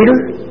Creator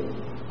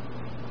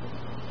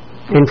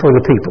and for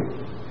the people.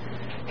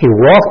 He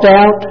walked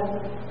out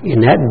in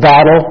that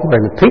battle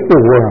where the people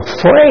were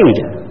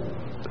afraid.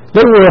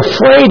 They were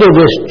afraid of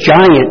this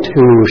giant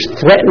who was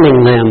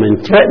threatening them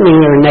and threatening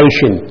their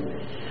nation.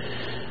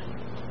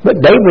 But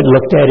David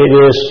looked at it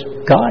as,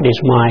 God is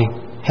my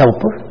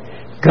helper.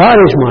 God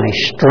is my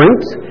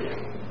strength.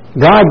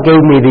 God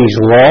gave me these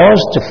laws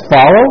to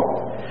follow.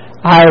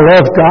 I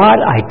love God.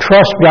 I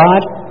trust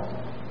God.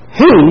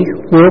 He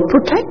will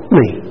protect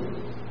me.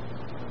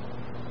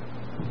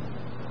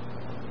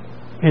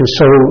 And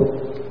so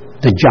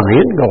the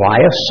giant,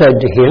 Goliath, said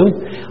to him,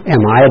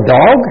 am I a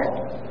dog?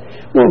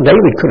 Well,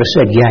 David could have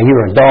said, yeah,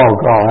 you're a dog,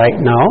 all right.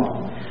 No.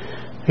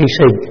 He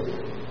said,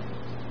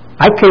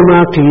 I came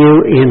out to you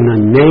in the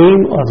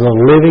name of the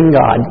living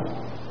God.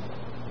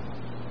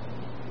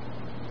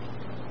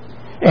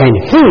 And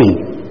He,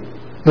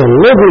 the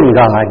living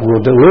God, will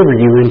deliver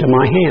you into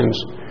my hands.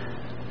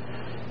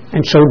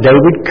 And so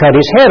David cut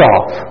his head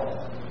off.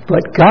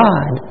 But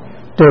God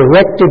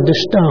directed the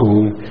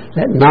stone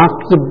that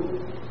knocked the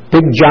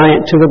big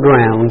giant to the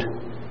ground,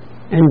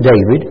 and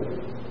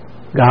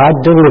God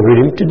delivered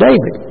him to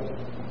David.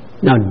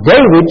 Now,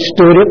 David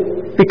stood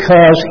it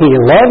because he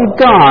loved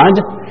God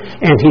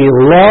and he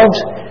loved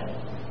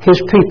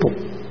his people.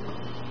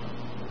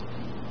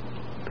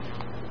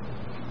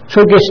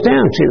 So it gets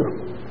down to,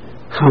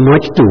 how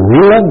much do we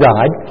love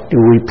God? Do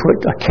we put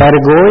a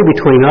category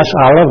between us?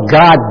 I love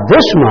God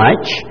this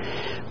much,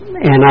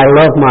 and I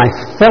love my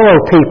fellow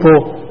people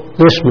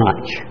this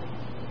much.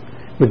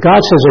 But God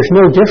says there's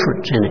no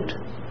difference in it.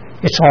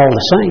 It's all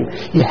the same.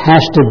 It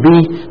has to be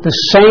the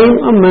same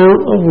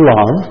amount of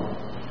love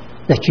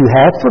that you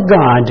have for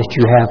God that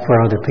you have for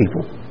other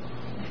people.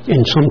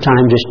 And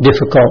sometimes it's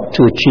difficult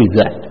to achieve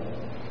that.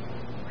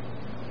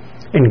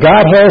 And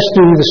God has,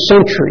 through the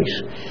centuries,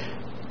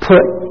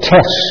 put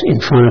tests in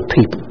front of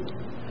people.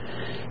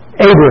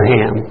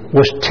 Abraham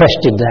was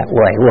tested that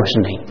way,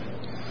 wasn't he?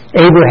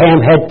 Abraham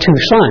had 2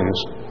 sons.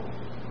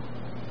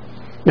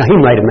 Now, he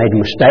might have made a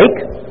mistake.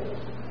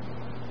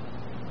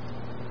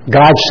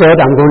 God said,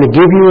 I'm going to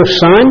give you a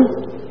son,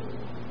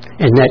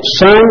 and that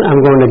son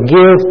I'm going to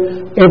give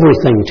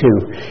everything to.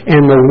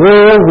 And the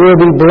world will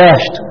be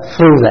blessed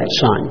through that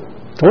son.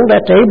 Told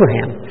that to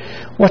Abraham.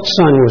 What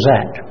son was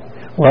that?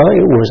 Well,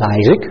 it was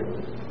Isaac.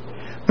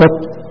 But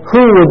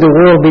who would the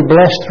world be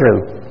blessed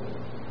through?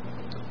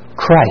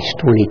 Christ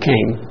when He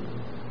came.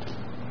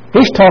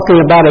 He's talking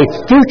about a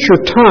future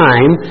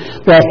time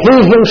that He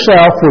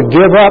Himself would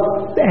give up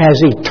as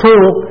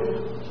eternal,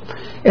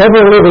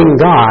 ever-living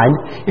God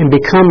and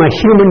become a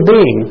human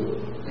being.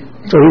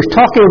 So He was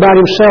talking about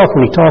Himself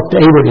when He talked to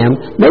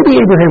Abraham.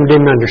 Maybe Abraham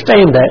didn't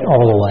understand that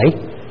all the way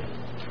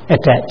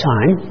at that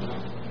time.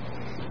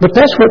 But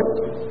that's what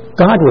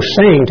God was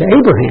saying to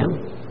Abraham.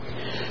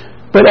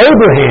 But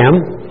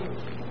Abraham,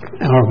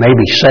 or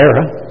maybe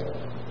Sarah,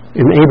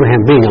 and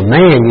Abraham being a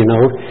man,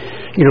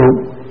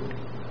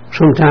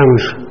 sometimes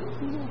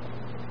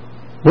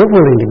we're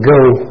willing to go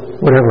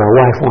whatever our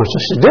wife wants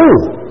us to do.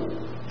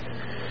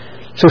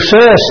 So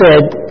Sarah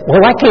said,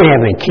 well, I can't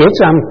have any kids.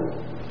 I'm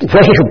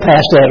way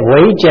past that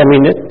wage. That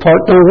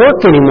part don't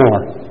work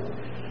anymore.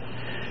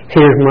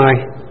 Here's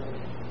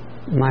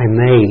my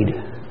maid.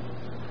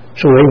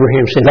 So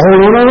Abraham said, oh,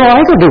 no,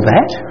 I can do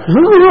that.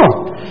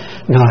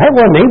 No, that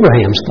wasn't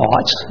Abraham's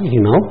thoughts,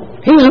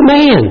 He's a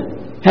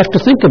man. Have to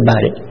think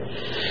about it.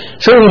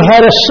 So he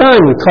had a son,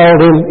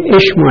 called him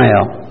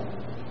Ishmael.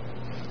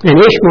 And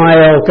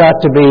Ishmael got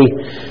to be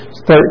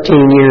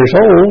 13 years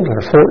old, or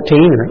 14,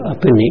 or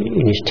up in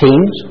his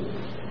teens.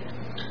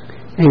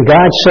 And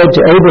God said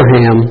to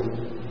Abraham,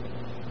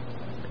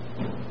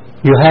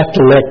 you have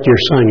to let your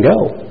son go.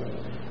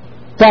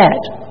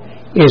 That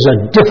is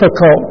a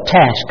difficult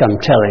task, I'm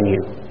telling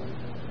you.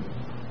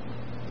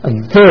 A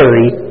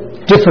very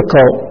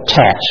difficult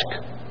task.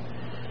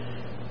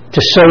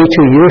 To say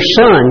to your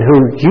son,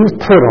 who you've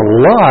put a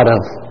lot of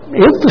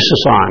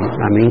emphasis on.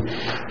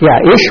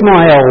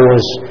 Ishmael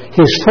was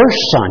his first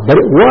son, but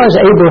it was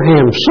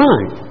Abraham's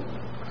son.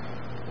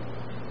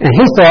 And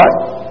he thought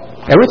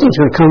everything's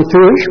going to come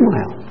through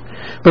Ishmael.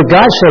 But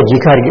God said, you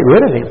got to get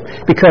rid of him,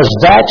 because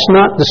that's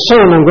not the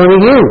son I'm going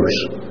to use.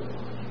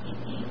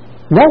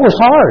 That was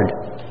hard.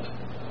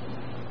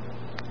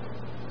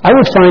 I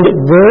would find it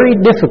very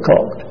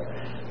difficult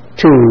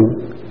to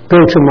go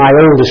to my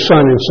oldest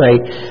son and say,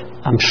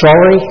 I'm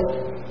sorry,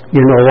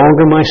 you're no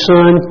longer my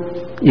son.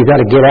 You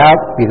got to get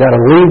out. You got to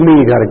leave me.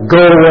 You got to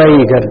go away.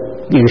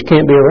 You just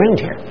can't be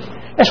around here.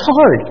 That's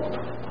hard.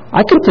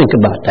 I can think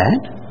about that.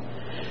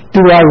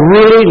 Do I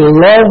really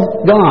love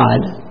God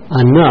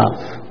enough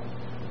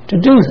to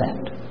do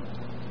that?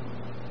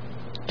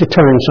 To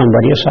turn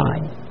somebody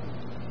aside?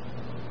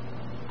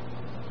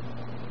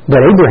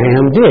 But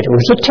Abraham did. It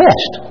was a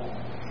test.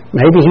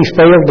 Maybe he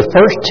failed the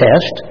first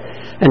test,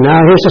 and now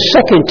here's the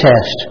second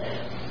test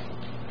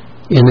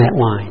in that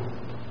line.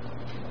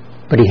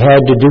 But he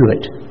had to do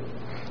it.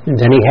 And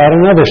then he had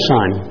another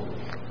son.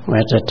 Well,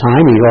 at that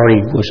time,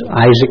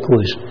 Isaac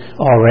was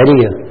already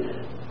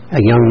a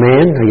young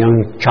man, a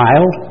young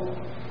child.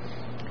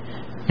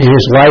 And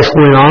his life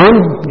went on,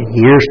 and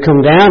years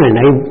come down, and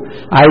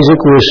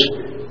Isaac was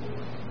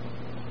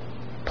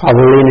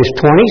probably in his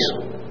 20s.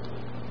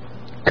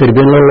 Could have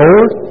been a little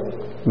older,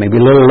 maybe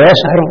a little less,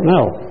 I don't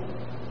know.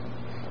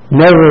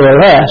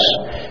 Nevertheless,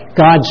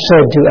 God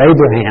said to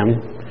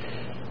Abraham,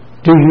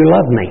 do you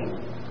love me?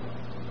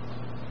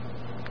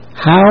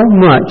 How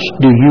much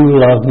do you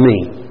love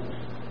me?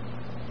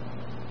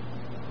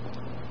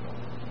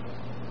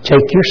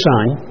 Take your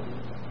son,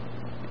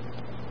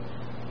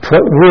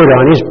 put wood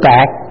on his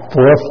back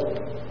for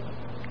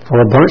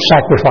a burnt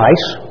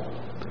sacrifice.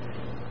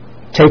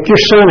 Take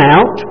your son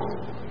out.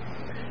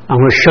 I'm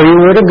going to show you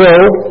where to go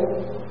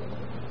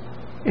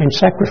and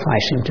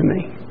sacrifice him to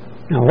me.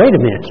 Now, wait a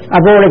minute.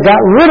 I've already got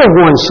rid of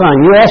one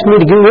son. You asked me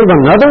to get rid of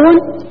another one?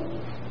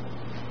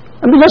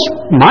 That's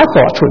my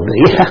thoughts would be.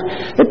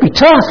 It'd be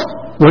tough,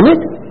 wouldn't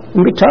it?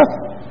 It'd be tough.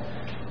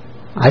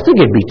 I think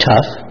it'd be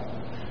tough.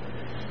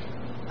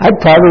 I'd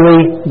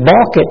probably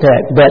balk at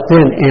that. But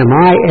then, am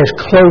I as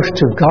close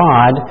to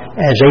God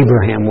as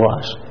Abraham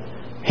was?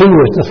 He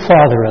was the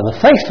father of the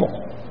faithful.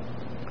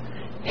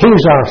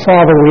 He's our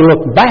father we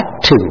look back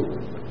to.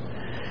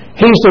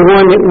 He's the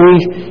one that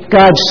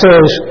God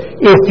says,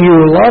 if you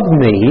love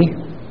me,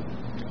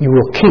 you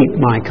will keep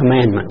my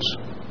commandments.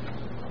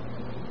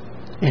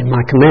 And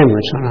my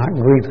commandments are not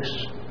grievous.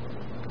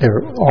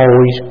 They're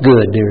always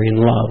good. They're in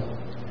love.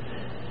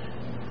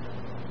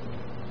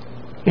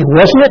 And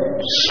wasn't it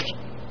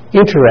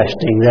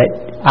interesting that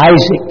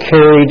Isaac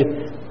carried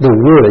the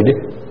wood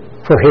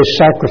for his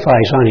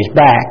sacrifice on his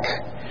back,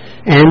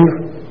 and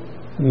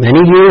many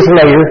years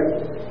later,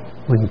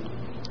 when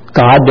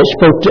God that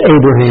spoke to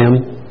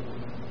Abraham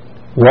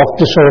walked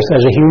this earth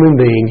as a human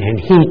being, and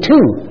he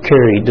too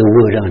carried the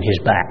wood on his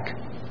back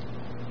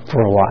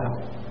for a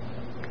while.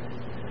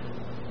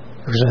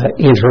 It was an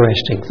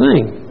interesting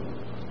thing.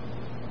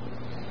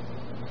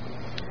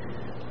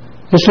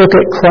 Let's look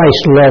at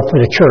Christ's love for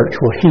the church,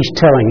 what He's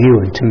telling you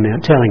and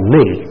telling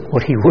me,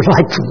 what He would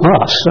like from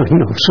us.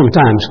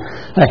 Sometimes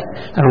I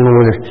don't know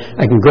whether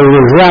I can go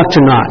this route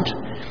or not.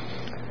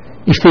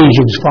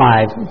 Ephesians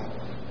 5.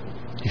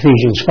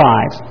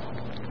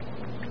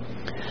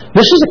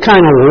 This is the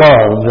kind of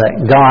love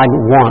that God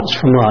wants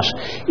from us.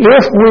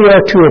 If we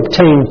are to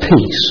obtain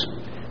peace,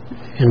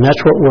 and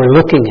that's what we're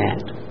looking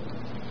at,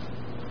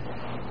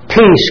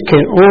 Peace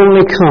can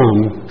only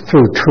come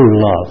through true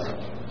love.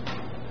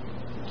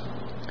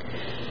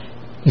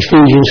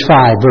 Ephesians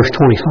 5, verse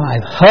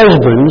 25.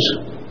 Husbands,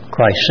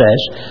 Christ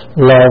says,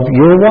 love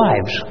your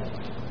wives.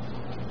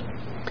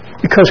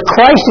 Because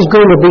Christ is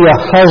going to be a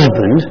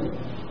husband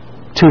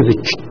to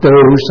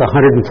those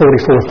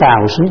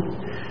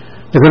 144,000.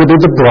 They're going to be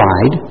the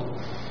bride.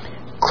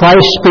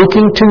 Christ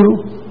speaking to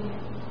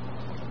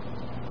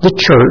the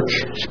church,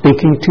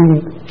 speaking to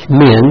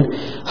men,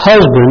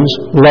 husbands,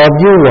 love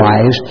your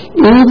wives,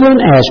 even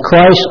as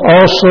Christ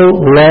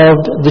also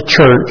loved the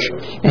church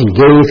and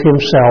gave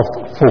himself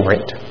for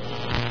it.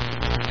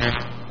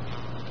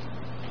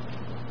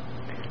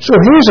 So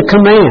here's a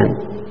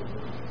command.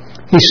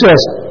 He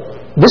says,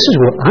 this is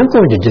what I'm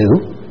going to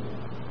do.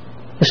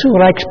 This is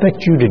what I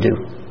expect you to do.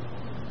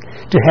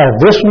 To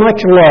have this much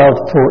love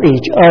for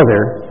each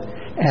other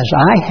as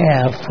I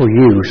have for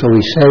you. So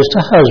he says to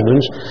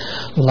husbands,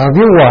 love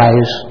your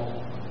wives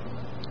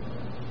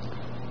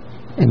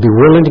and be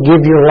willing to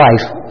give your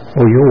life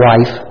for your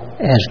wife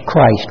as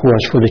Christ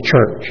was for the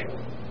church,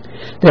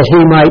 that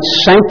he might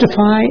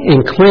sanctify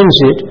and cleanse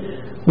it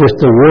with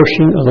the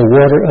washing of the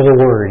water of the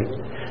Word.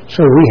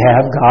 So we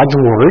have God's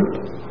Word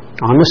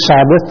on the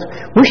Sabbath.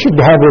 We should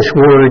have this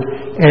Word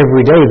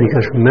every day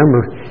because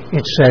remember,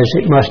 it says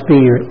it must be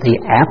the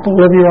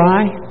apple of your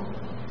eye.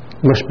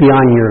 Must be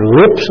on your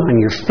lips, on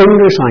your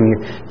fingers, on your...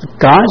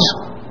 God's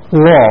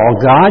law,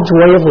 God's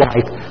way of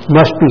life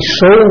must be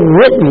so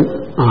written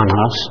on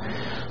us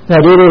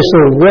that it is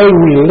the way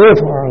we live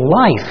our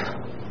life.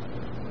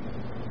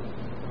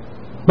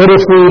 But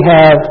if we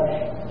have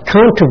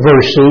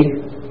controversy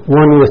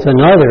one with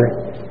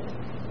another,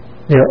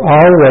 there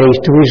are ways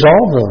to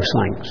resolve those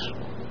things.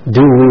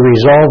 Do we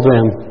resolve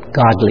them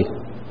godly?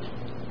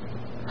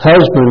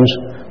 Husbands,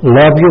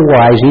 love your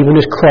wives, even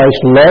as Christ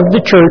loved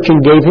the church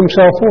and gave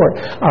himself for it.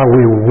 Are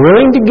we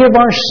willing to give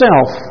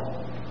ourselves,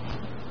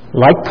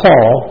 like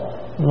Paul,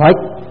 like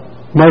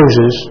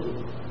Moses,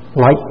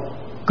 like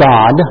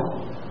God?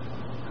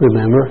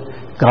 Remember,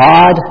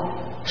 God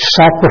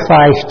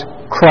sacrificed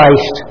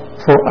Christ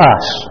for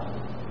us,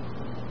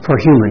 for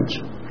humans.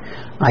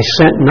 I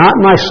sent not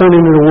my Son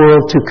into the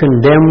world to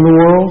condemn the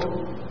world,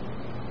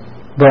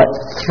 but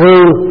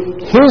through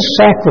his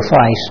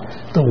sacrifice,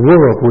 the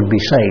world would be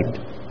saved.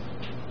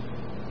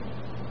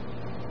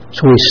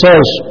 So he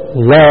says,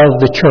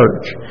 love the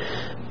church.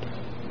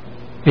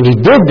 And he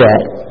did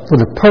that for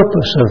the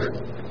purpose of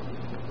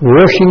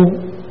washing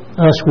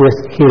us with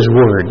his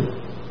Word,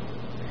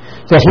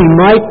 that he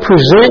might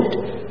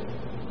present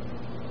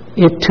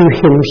it to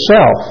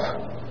himself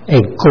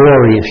a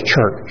glorious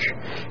church.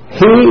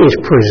 He is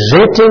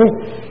presenting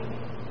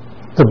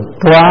the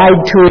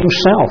bride to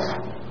himself.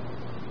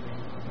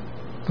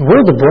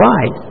 We're the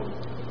bride.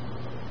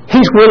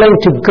 He's willing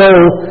to go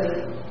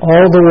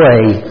all the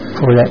way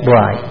for that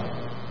bride.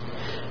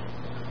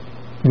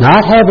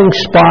 Not having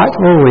spot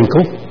or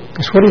wrinkle,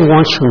 that's what he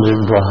wants from the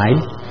bride,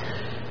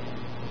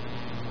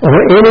 or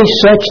any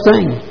such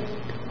thing,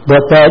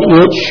 but that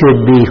it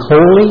should be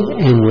holy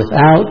and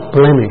without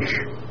blemish.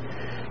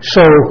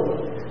 So,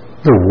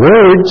 the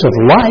words of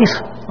life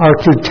are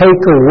to take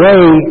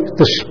away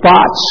the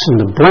spots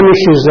and the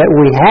blemishes that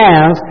we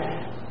have,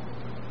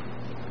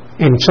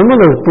 and some of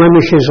those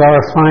blemishes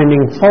are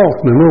finding fault.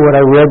 Remember what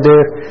I read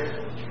there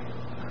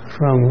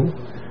from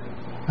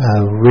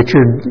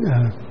Richard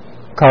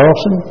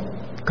Carlton?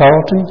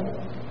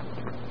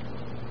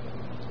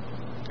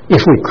 If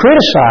we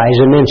criticize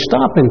and then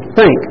stop and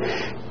think,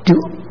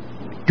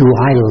 do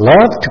I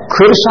love to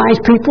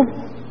criticize people?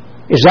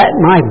 Is that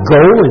my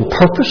goal and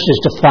purpose, is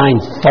to find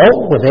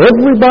fault with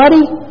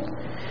everybody?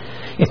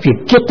 If you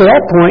get to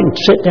that point and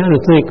sit down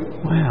and think,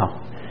 wow,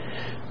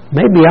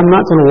 maybe I'm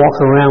not going to walk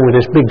around with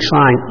this big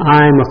sign,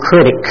 I'm a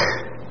critic.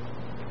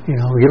 You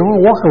don't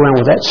want to walk around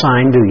with that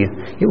sign, do you?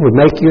 It would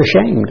make you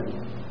ashamed.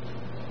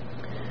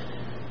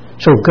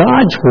 So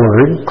God's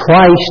Word,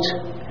 Christ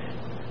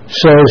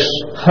says,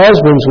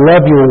 husbands,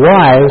 love your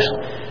wives,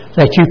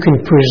 that you can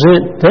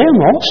present them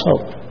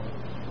also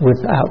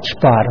without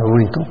spot or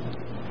wrinkle.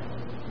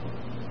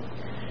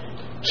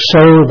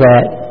 So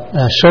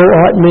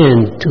ought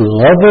men to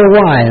love their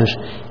wives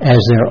as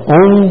their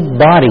own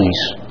bodies.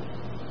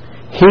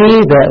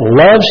 He that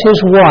loves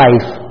his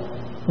wife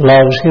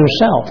loves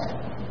himself.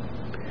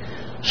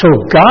 So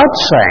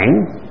God's saying,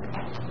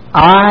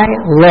 I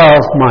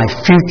love my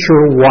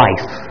future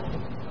wife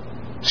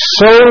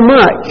so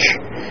much,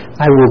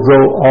 I will go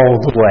all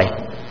the way.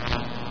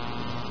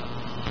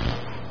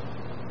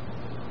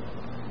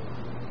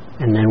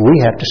 And then we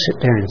have to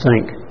sit there and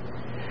think,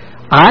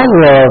 I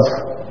love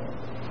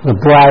the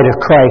bride of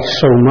Christ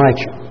so much,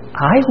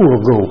 I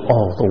will go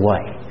all the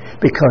way.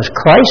 Because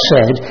Christ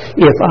said,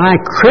 if I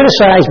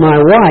criticize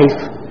my wife,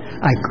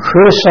 I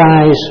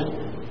criticize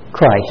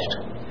Christ.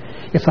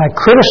 If I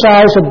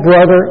criticize a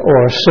brother or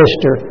a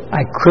sister,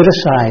 I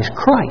criticize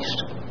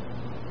Christ.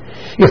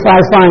 If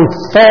I find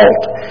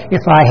fault,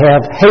 if I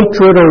have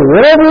hatred or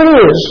whatever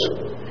it is,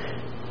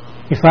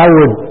 if I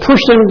would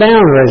push them down,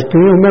 or as you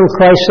remember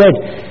Christ said,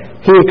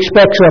 He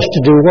expects us to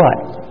do what?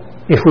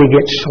 If we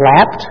get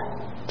slapped,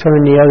 turn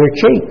the other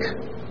cheek.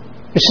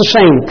 It's the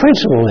same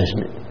principle,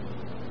 isn't it,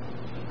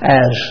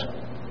 as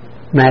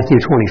Matthew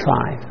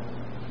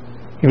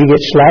 25. If you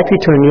get slapped, you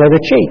turn the other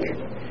cheek.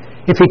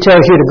 If he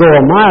tells you to go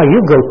a mile, you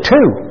go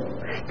 2.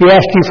 If he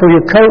asks you for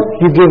your coat,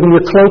 you give him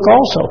your cloak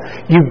also.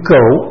 You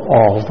go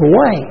all the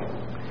way.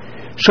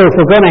 So if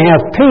we're going to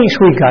have peace,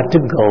 we've got to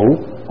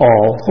go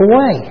all the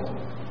way,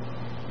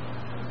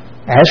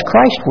 as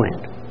Christ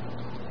went.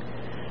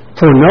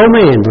 For no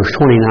man, verse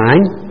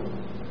 29,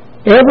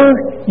 ever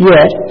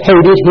yet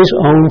hated his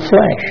own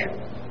flesh,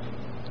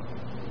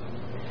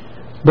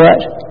 but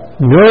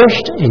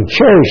nourished and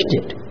cherished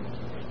it,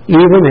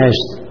 even as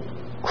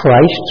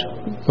Christ,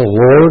 the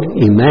Lord,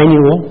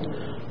 Emmanuel,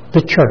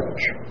 the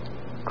church.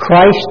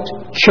 Christ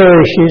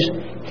cherishes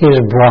his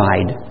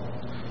bride.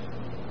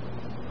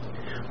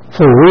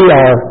 For we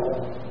are,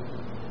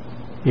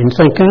 and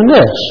think on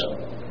this,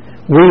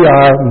 we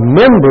are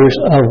members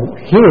of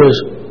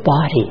his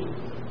body.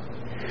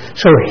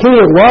 So he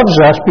loves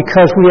us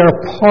because we are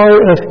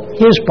part of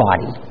his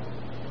body.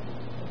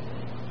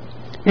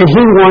 And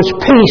he wants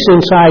peace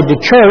inside the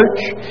church,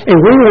 and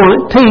we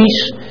want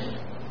peace.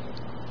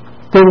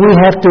 Then we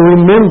have to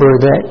remember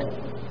that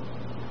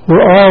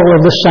we're all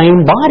of the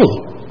same body,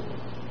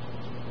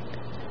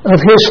 of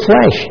his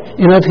flesh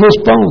and of his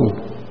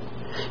bone.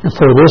 And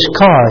for this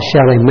cause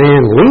shall a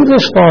man leave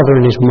his father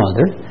and his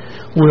mother,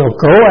 will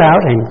go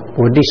out, and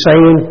what did he say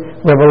in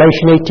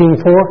Revelation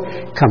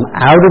 18:4? Come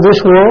out of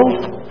this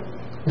world.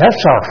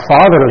 That's our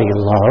fatherly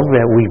love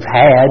that we've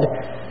had.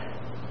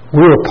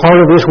 We're a part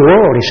of this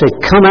world. He said,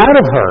 come out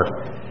of her.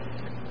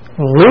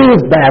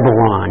 Leave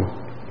Babylon.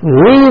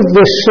 Leave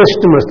this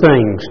system of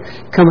things.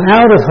 Come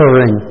out of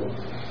her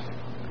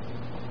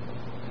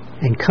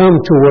and come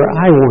to where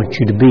I want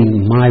you to be,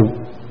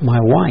 my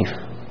wife.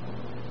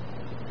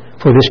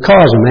 For this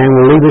cause a man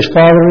will leave his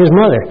father and his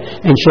mother,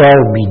 and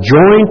shall be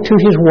joined to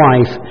his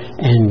wife,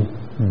 and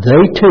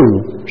they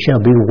two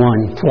shall be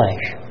one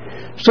flesh.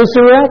 So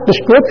throughout the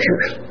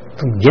Scriptures,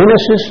 from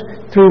Genesis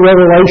through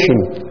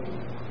Revelation,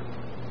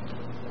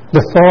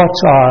 the thoughts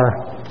are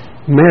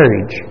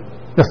marriage.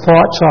 The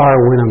thoughts are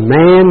when a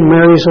man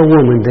marries a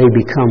woman, they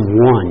become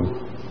one.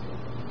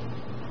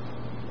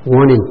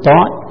 One in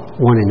thought,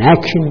 one in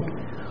action,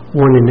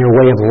 one in their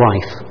way of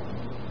life.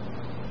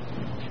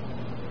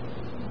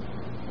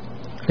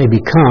 They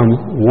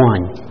become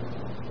one.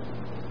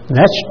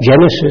 That's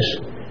Genesis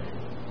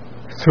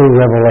through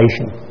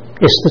Revelation.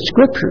 It's the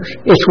Scriptures.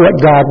 It's what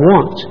God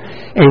wants.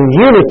 And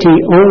unity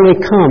only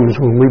comes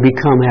when we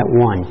become at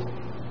one.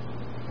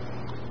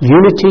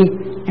 Unity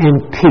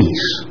and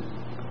peace.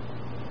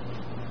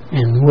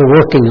 And we're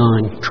working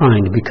on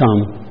trying to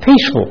become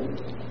peaceful.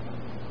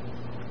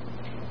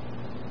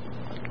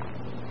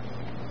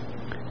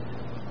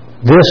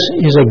 This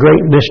is a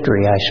great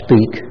mystery, I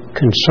speak,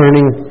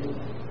 concerning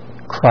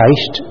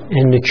Christ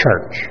and the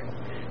church.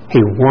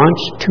 He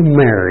wants to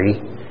marry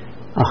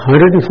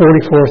 144,000,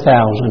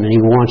 and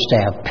he wants to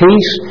have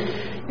peace.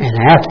 And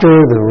after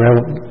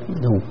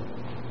the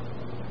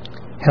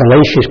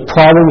hellacious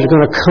problems are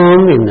going to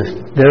come in the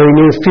very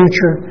near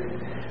future,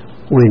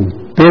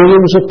 when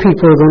billions of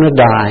people are going to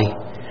die,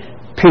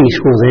 peace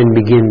will then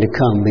begin to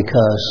come,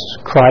 because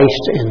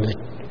Christ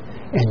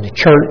and the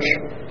church,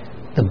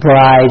 the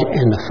bride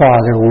and the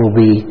Father, will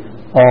be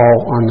all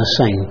on the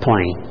same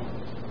plane,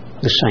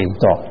 the same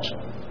thoughts.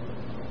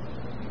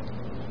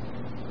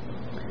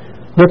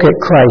 Look at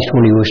Christ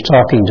when he was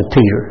talking to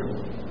Peter.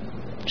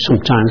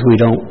 Sometimes we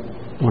don't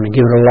want to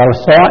give it a lot of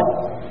thought,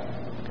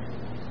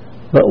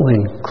 but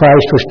when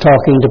Christ was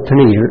talking to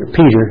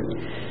Peter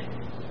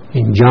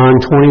in John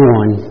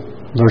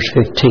 21, verse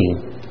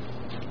 15.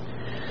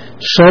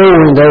 So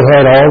when they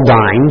had all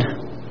dined,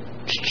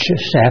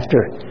 just after,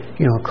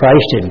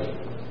 Christ had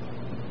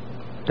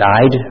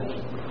died,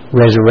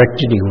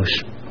 resurrected, he was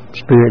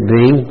spirit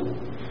being,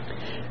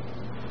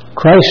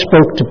 Christ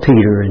spoke to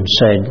Peter and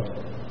said,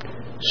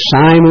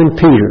 Simon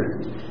Peter,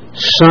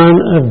 son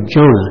of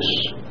Jonas,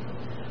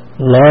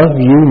 love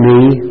you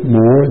me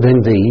more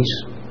than these?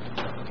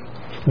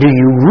 Do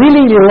you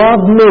really love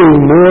me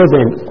more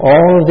than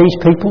all of these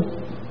people?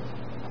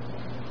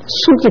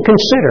 Something to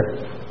consider.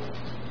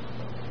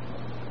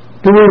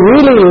 Do we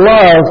really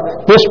love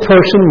this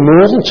person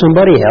more than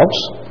somebody else?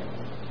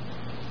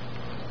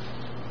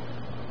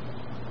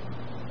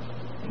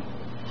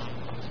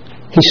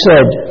 He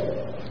said,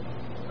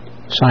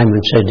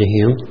 Simon said to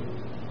him,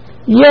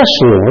 Yes,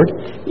 Lord,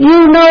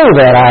 you know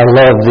that I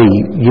love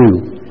you.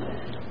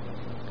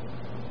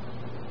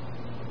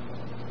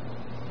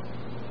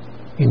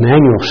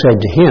 Emmanuel said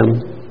to him,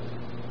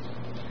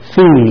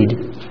 Feed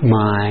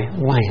my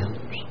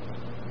lambs.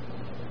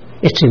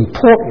 It's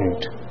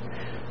important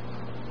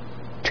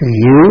to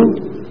you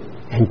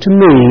and to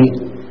me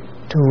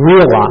to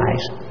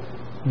realize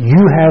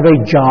you have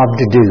a job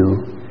to do,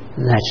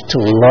 and that's to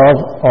love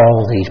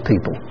all these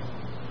people.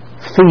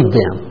 Feed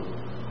them.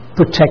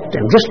 Protect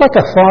them. Just like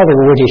a father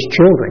would his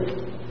children.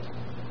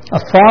 A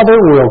father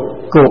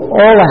will go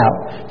all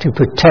out to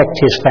protect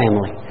his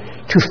family,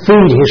 to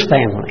feed his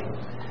family.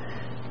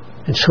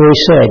 And so he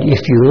said,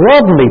 if you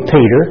love me,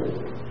 Peter,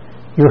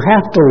 you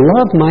have to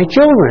love my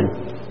children.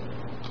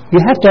 You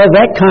have to have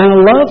that kind of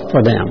love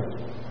for them.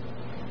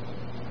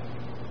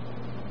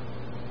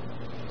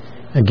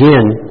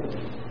 Again,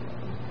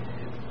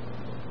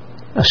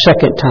 a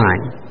second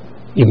time,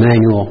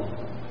 Emmanuel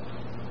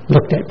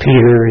looked at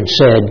Peter and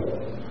said,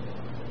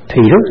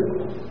 Peter,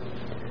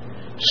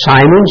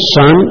 Simon,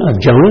 son of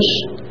Jonas,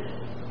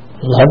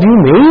 love you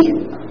me?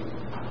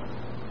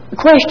 The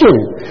question,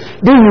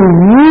 do you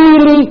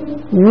really,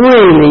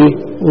 really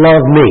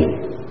love me?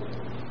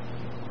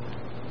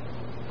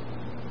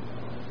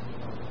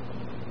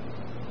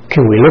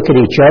 Can we look at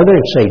each other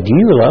and say, do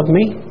you love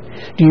me?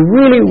 Do you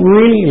really,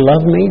 really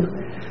love me?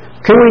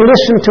 Can we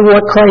listen to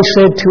what Christ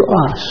said to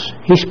us?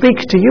 He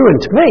speaks to you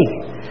and to me.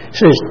 He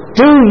says,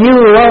 do you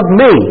love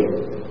me,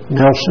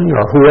 Nelson,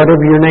 or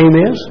whatever your name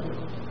is?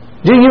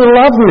 Do you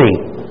love me?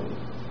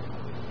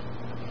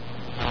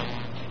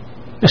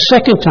 The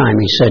second time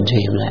he said to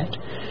him that.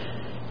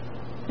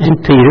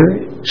 And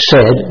Peter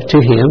said to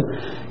him,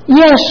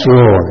 yes,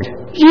 Lord,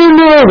 you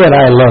know that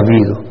I love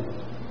you.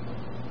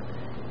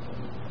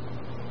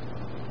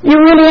 You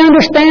really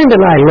understand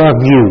that I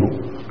love you,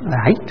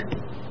 right?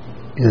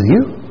 Do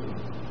you?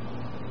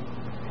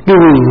 Do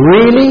we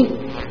really,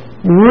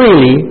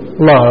 really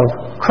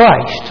love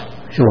Christ,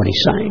 is what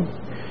he's saying.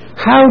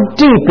 How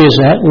deep is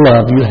that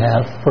love you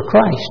have for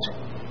Christ?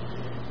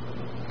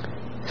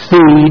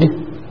 Feed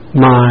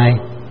my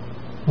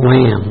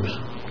lambs.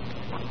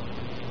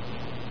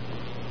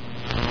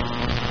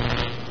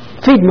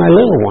 Feed my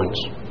little ones.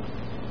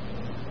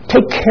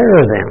 Take care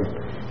of them.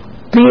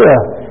 Be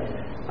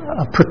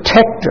a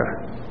protector.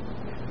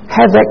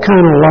 Have that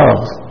kind of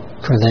love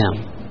for them.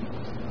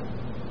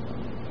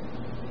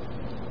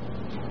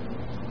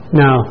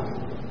 Now,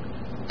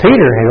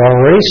 Peter had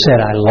already said,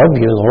 I love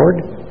you, Lord.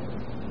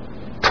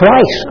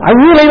 Twice. I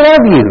really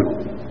love you.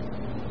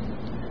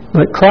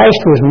 But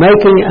Christ was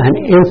making an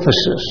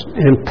emphasis,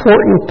 an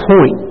important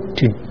point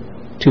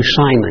to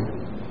Simon.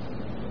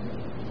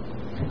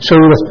 So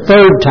the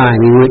third time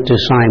he went to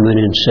Simon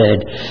and said,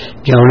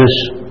 Jonas,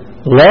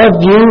 love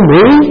you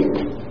me?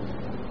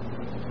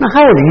 Now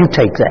how do you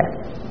take that?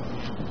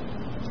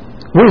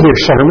 We hear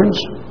sermons.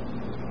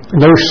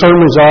 Those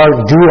sermons are,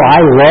 do I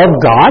love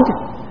God?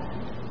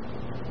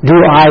 Do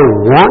I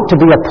want to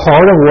be a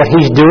part of what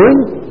He's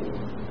doing?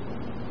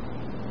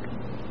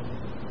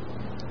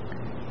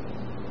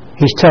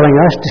 He's telling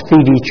us to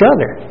feed each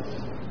other.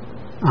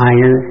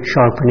 Iron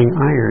sharpening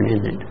iron,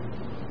 isn't it?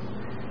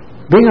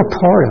 Being a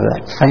part of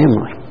that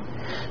family.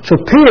 So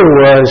Peter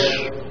was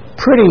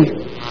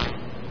pretty,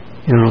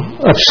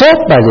 upset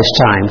by this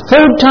time.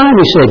 Third time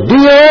he said, do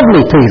you love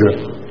me, Peter?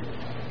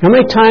 How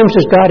many times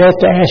does God have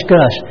to ask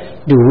us,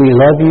 do we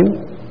love you?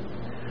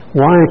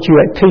 Why aren't you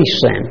at peace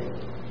then?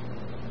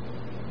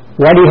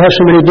 Why do you have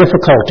so many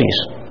difficulties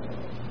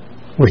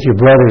with your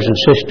brothers and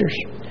sisters?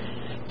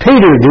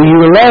 Peter, do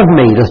you love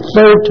me? The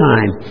third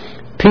time,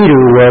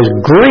 Peter was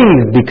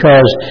grieved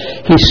because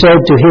he said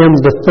to him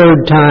the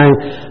third time,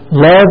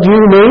 love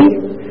you me?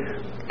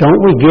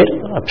 Don't we get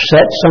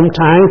upset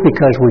sometimes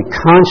because we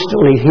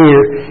constantly hear,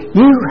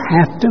 you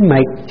have to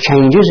make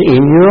changes in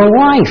your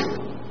life.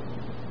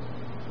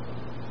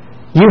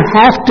 You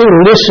have to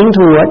listen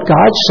to what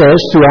God says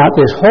throughout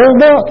this whole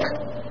book.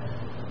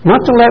 Not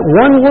to let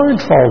one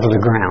word fall to the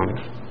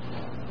ground.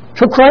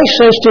 So Christ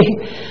says to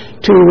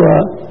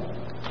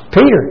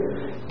Peter,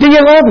 do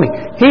you love me?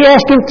 He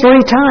asked him 3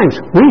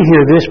 times. We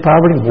hear this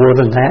probably more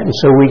than that, and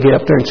so we get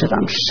up there and say,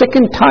 I'm sick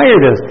and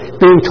tired of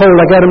being told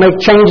I got to make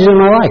changes in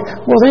my life.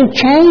 Well, then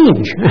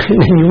change.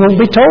 And you won't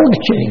be told to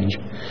change.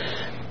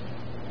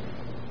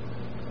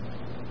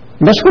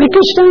 And that's what it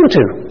gets down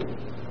to.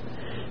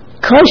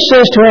 Christ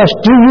says to us,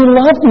 do you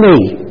love me?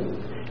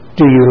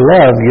 Do you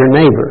love your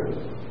neighbor?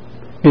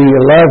 Do you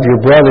love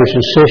your brothers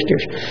and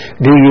sisters?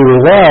 Do you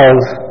love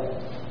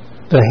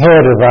the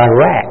head of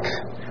Iraq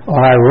or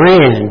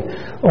Iran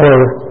or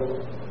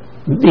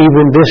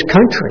even this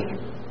country?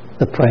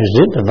 The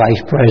president, the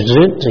vice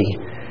president, the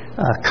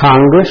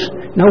Congress.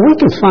 Now, we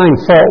can find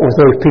fault with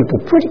those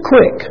people pretty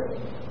quick.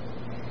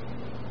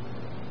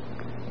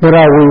 But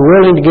are we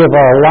willing to give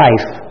our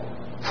life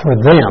for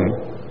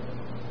them?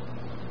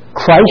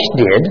 Christ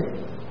did.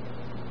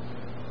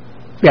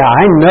 Yeah,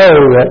 I know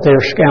that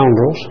they're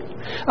scoundrels.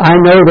 I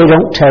know they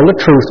don't tell the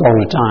truth all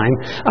the time.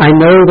 I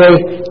know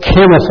they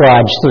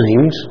camouflage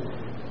things.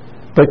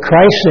 But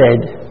Christ said,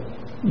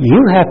 you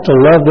have to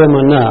love them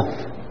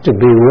enough to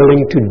be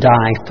willing to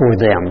die for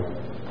them.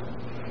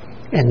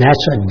 And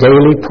that's a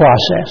daily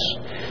process.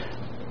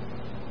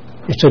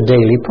 It's a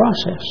daily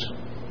process.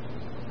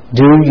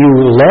 Do you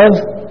love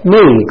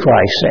me,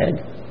 Christ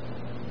said.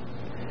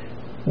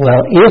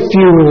 Well, if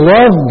you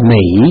love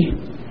me,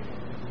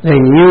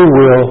 then you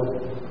will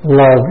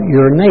love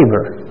your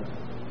neighbor.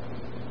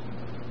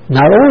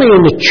 Not only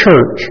in the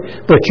church,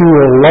 but you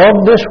will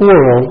love this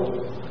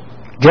world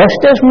just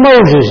as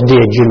Moses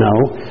did,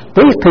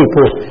 These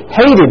people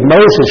hated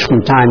Moses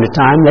from time to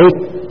time. They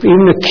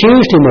even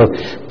accused him of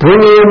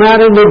bringing him out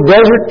of the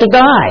desert to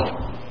die.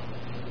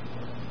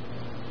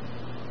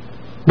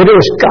 But it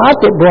was God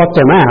that brought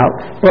them out.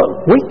 But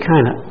we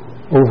kind of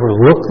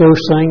overlook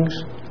those things.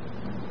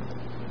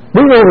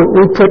 We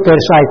put that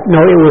aside.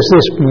 No, it was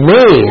this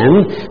man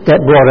that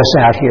brought us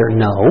out here.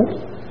 No,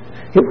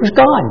 it was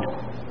God.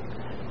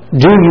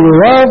 Do you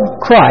love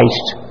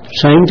Christ,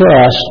 saying to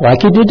us,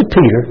 like He did to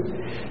Peter,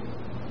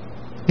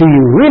 do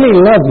you really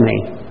love me?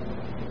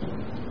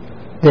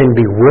 Then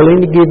be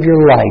willing to give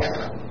your life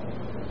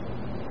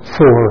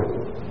for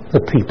the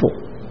people.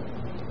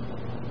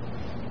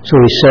 So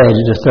He said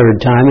it the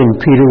third time, and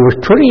Peter was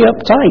pretty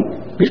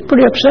uptight. He was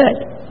pretty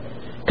upset.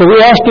 Because we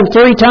asked Him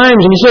 3 times,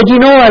 and He said, you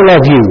know I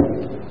love you.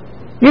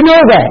 You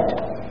know that.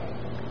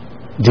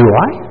 Do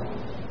I?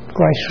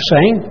 Christ was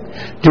saying.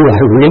 Do I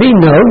really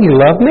know you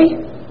love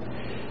me?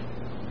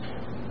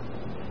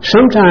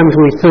 Sometimes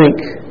we think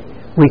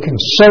we can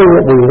say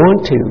what we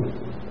want to,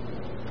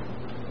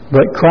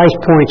 but Christ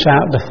points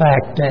out the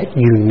fact that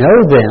you know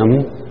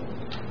them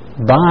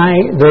by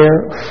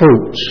their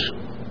fruits.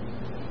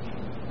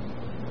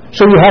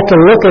 So you have to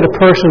look at a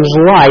person's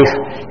life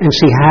and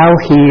see how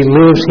he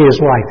lives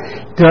his life.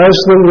 Does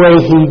the way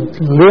he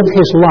lived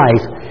his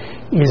life,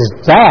 is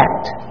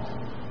that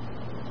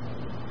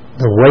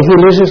the way he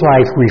lives his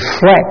life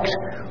reflect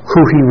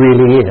who he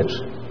really is?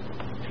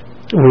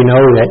 We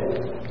know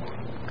that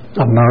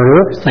a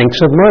murderer thinks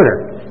of murder,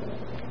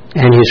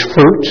 and his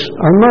fruits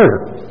are murder.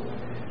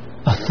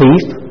 A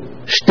thief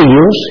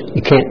steals,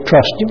 you can't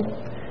trust him.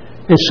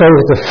 And so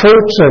the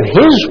fruits of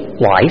his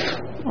life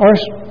are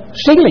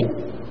stealing.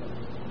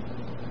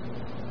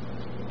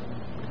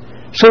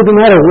 So no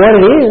matter what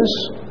it is,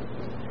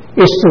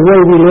 it's the way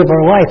we live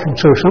our life. And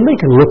so somebody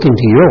can look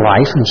into your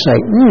life and say,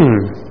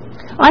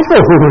 I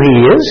know who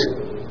he is,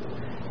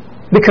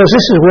 because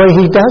this is the way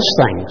he does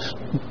things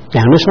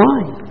down this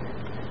line.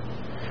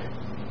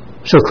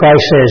 So Christ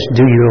says,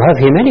 do you love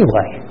him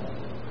anyway?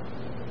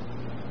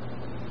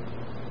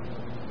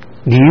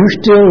 Do you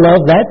still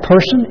love that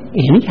person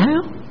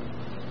anyhow?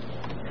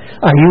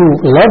 Are you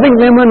loving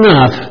them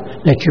enough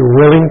that you're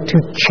willing to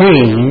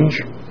change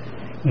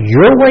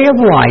your way of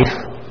life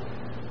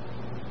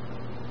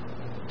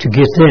to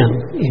get them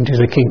into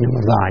the kingdom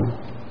of God?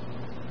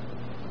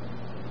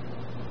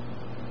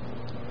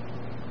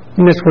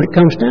 And that's what it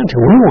comes down to.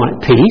 We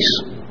want peace.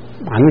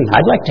 I mean,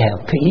 I'd like to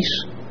have peace.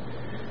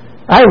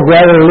 I'd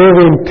rather live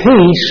in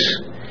peace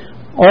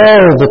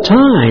all the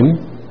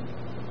time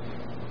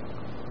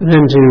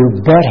than to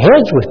butt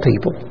heads with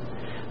people.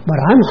 But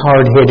I'm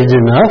hard-headed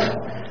enough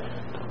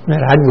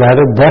that I'd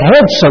rather butt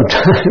heads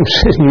sometimes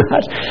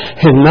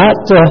and not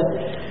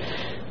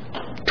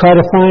try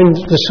to find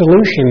the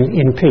solution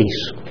in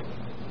peace.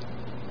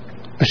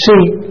 But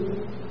see,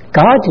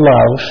 God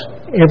loves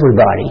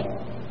everybody.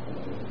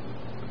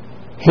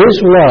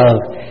 His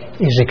love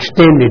is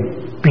extended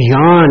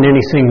beyond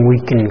anything we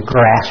can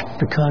grasp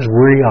because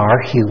we are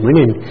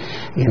human,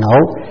 and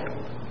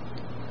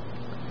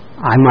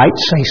I might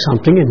say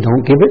something and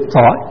don't give it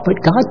thought, but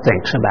God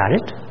thinks about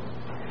it.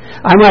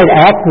 I might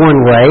act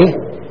one way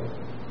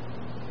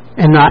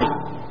and not,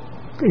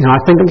 I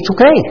think it's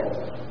okay,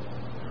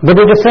 but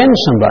it offends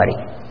somebody.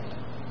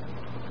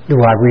 Do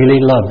I really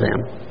love them?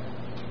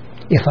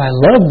 If I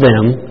love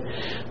them,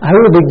 I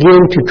will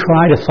begin to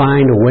try to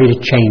find a way to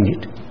change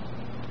it.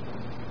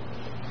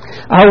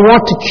 I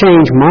want to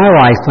change my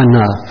life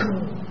enough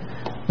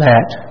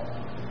that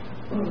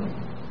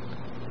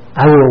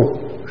I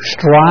will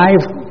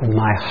strive with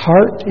my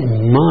heart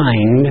and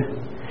mind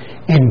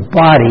and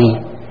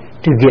body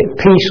to get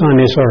peace on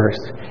this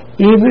earth,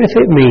 even if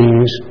it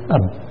means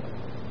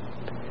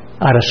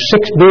out of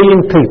 6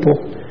 billion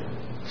people,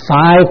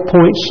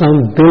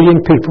 5-point-some billion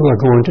people are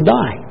going to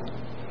die.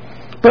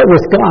 But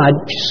with God,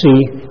 you see,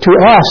 to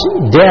us,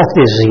 death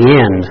is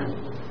the end.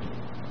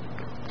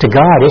 To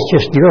God, it's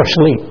just you're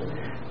asleep.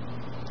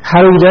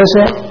 How He does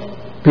that?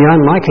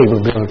 Beyond my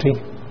capability.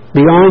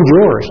 Beyond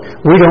yours.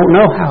 We don't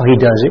know how He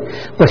does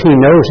it, but He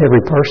knows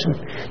every person.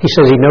 He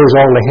says He knows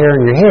all the hair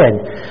on your head.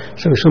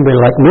 So somebody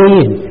like me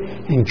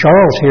and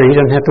Charles here, He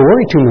doesn't have to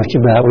worry too much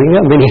about it. We don't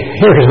have many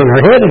hairs on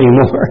our head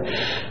anymore.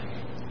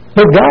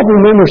 But God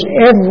remembers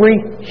every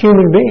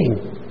human being.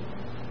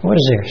 What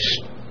is there?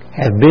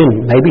 Have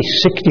been maybe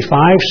 65,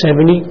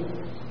 70,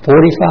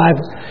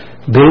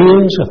 45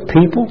 billions of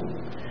people?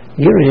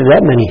 You don't have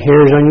that many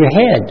hairs on your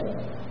head.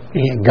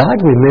 And God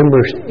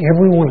remembers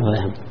every one of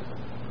them.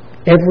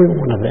 Every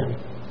one of them.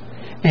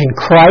 And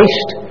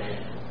Christ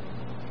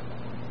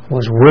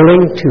was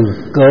willing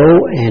to go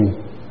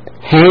and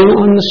hang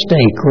on the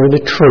stake or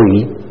the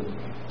tree,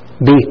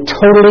 be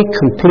totally,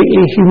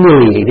 completely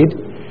humiliated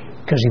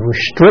because He was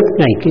stripped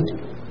naked,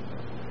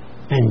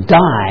 and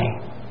die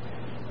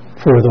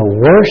for the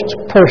worst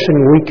person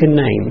we can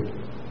name,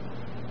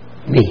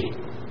 me.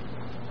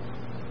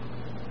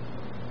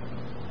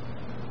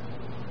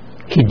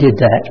 He did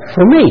that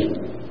for me.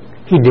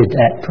 He did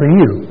that for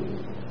you.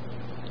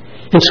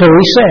 And so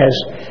He says,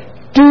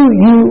 do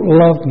you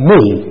love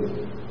me?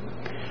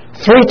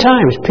 3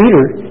 times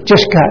Peter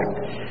just got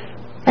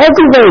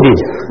aggravated.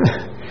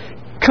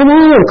 Come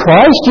on,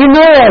 Christ, you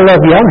know I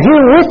love you. I'm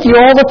here with you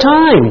all the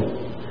time.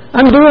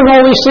 I'm doing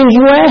all these things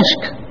you ask.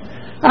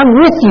 I'm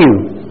with you.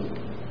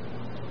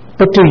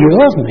 But do you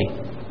love me?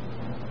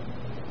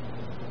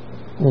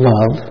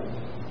 Love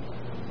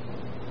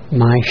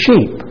my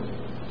sheep.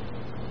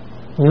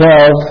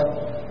 Love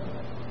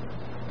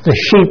the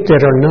sheep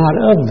that are not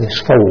of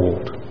this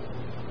fold,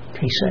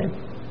 he said.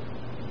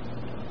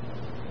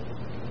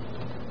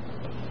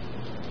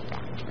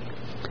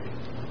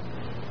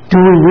 Do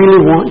we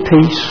really want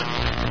peace?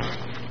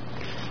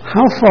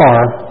 How far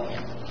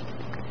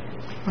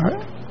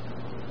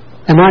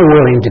am I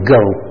willing to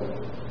go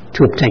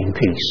to obtain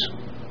peace?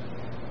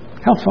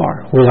 How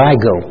far will I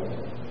go?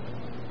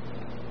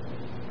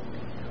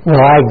 Will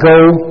I go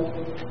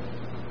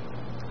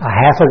a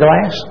half a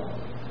glass?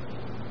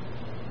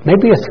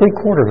 Maybe a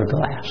 3/4 of a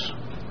glass.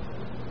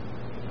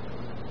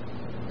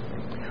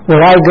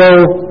 Will I go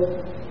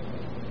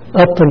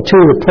up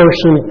until the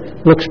person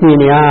looks me in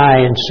the eye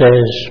and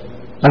says,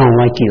 I don't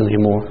like you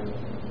anymore?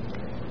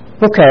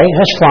 Okay,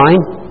 that's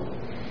fine.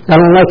 I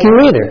don't like you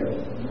either.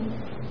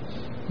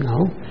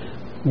 No.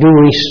 Do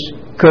we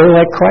go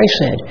like Christ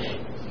said?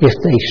 If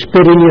they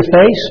spit in your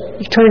face,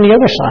 you turn the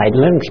other side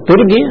and let them spit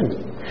again.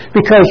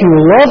 Because you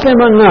love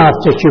them enough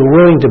that you're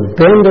willing to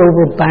bend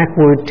over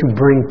backward to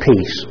bring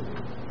peace.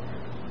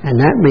 And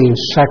that means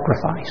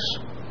sacrifice.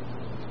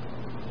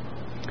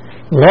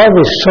 Love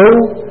is so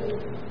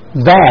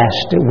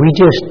vast that we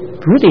just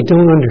really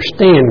don't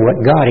understand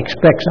what God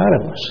expects out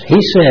of us. He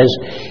says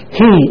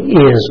He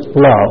is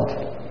love.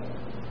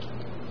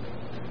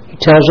 He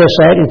tells us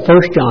that in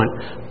 1 John.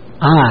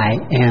 I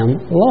am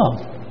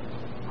love.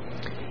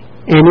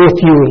 And if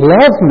you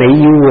love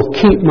me, you will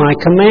keep my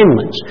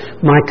commandments.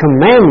 My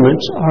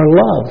commandments are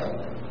love.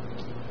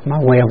 My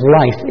way of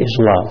life is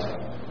love.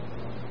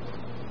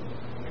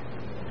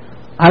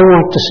 I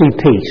want to see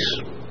peace,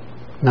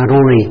 not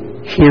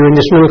only here in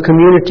this little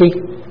community,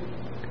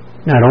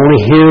 not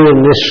only here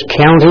in this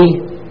county,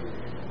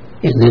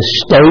 in this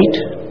state,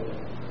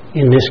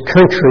 in this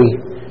country,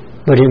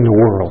 but in the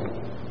world.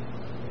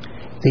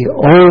 The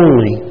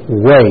only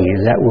way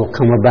that will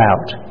come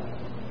about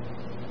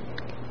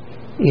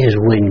is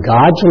when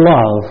God's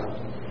love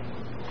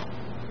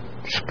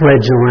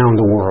spreads around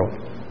the world.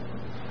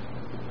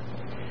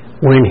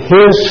 When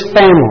His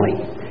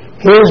family,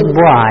 His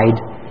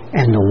bride,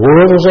 and the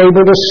world is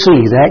able to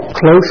see that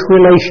close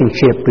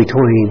relationship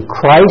between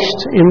Christ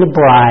and the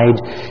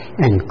bride,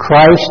 and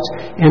Christ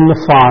and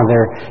the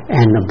Father,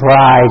 and the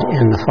bride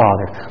and the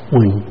Father.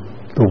 When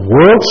the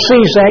world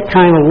sees that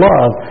kind of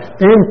love,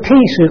 then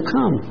peace will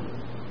come.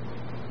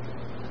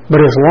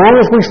 But as long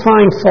as we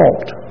find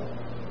fault,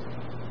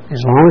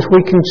 as long as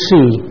we can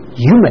see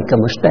you make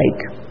a mistake,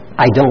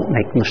 I don't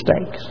make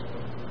mistakes,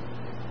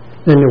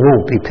 then there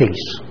won't be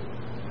peace.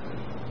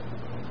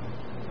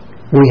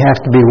 We have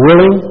to be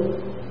willing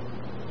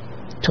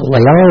to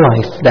lay our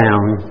life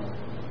down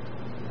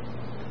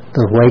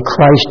the way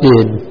Christ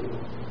did,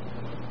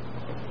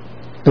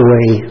 the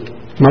way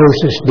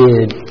Moses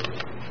did,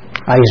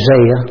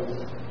 Isaiah,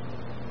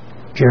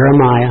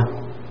 Jeremiah,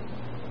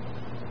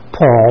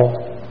 Paul,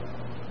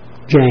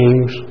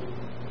 James,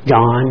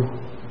 John,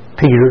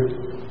 Peter.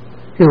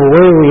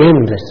 Where do we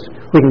end this?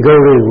 We can go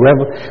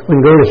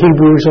to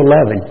Hebrews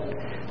 11.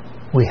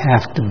 We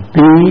have to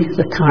be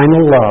the kind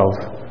of love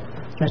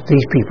that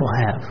these people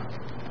have.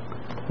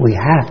 We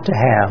have to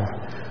have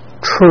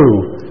true,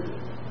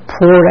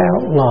 poured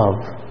out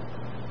love.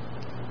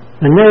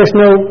 And there's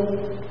no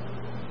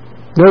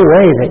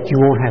way that you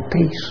won't have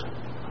peace,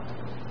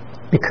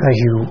 because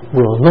you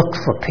will look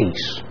for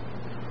peace.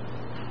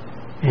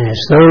 And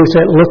it's those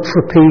that look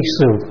for peace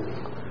of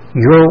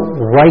your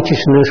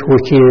righteousness,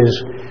 which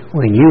is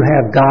when you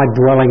have God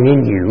dwelling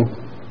in you,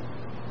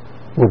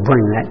 will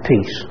bring that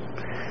peace.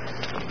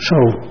 So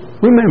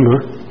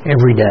remember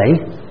every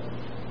day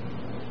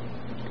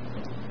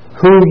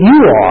who you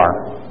are.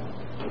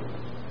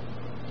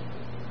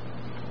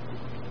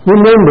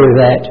 Remember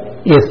that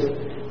if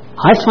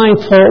I find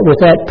fault with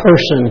that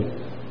person,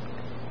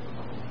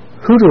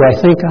 who do I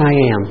think I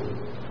am?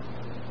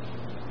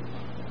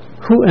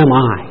 Who am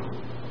I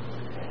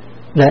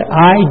that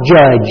I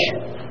judge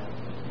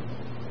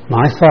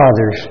my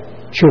Father's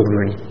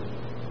children?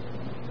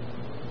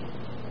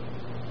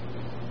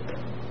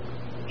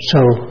 So,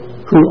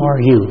 who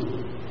are you?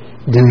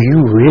 Do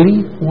you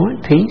really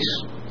want peace?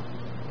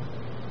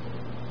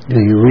 Do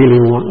you really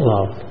want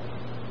love?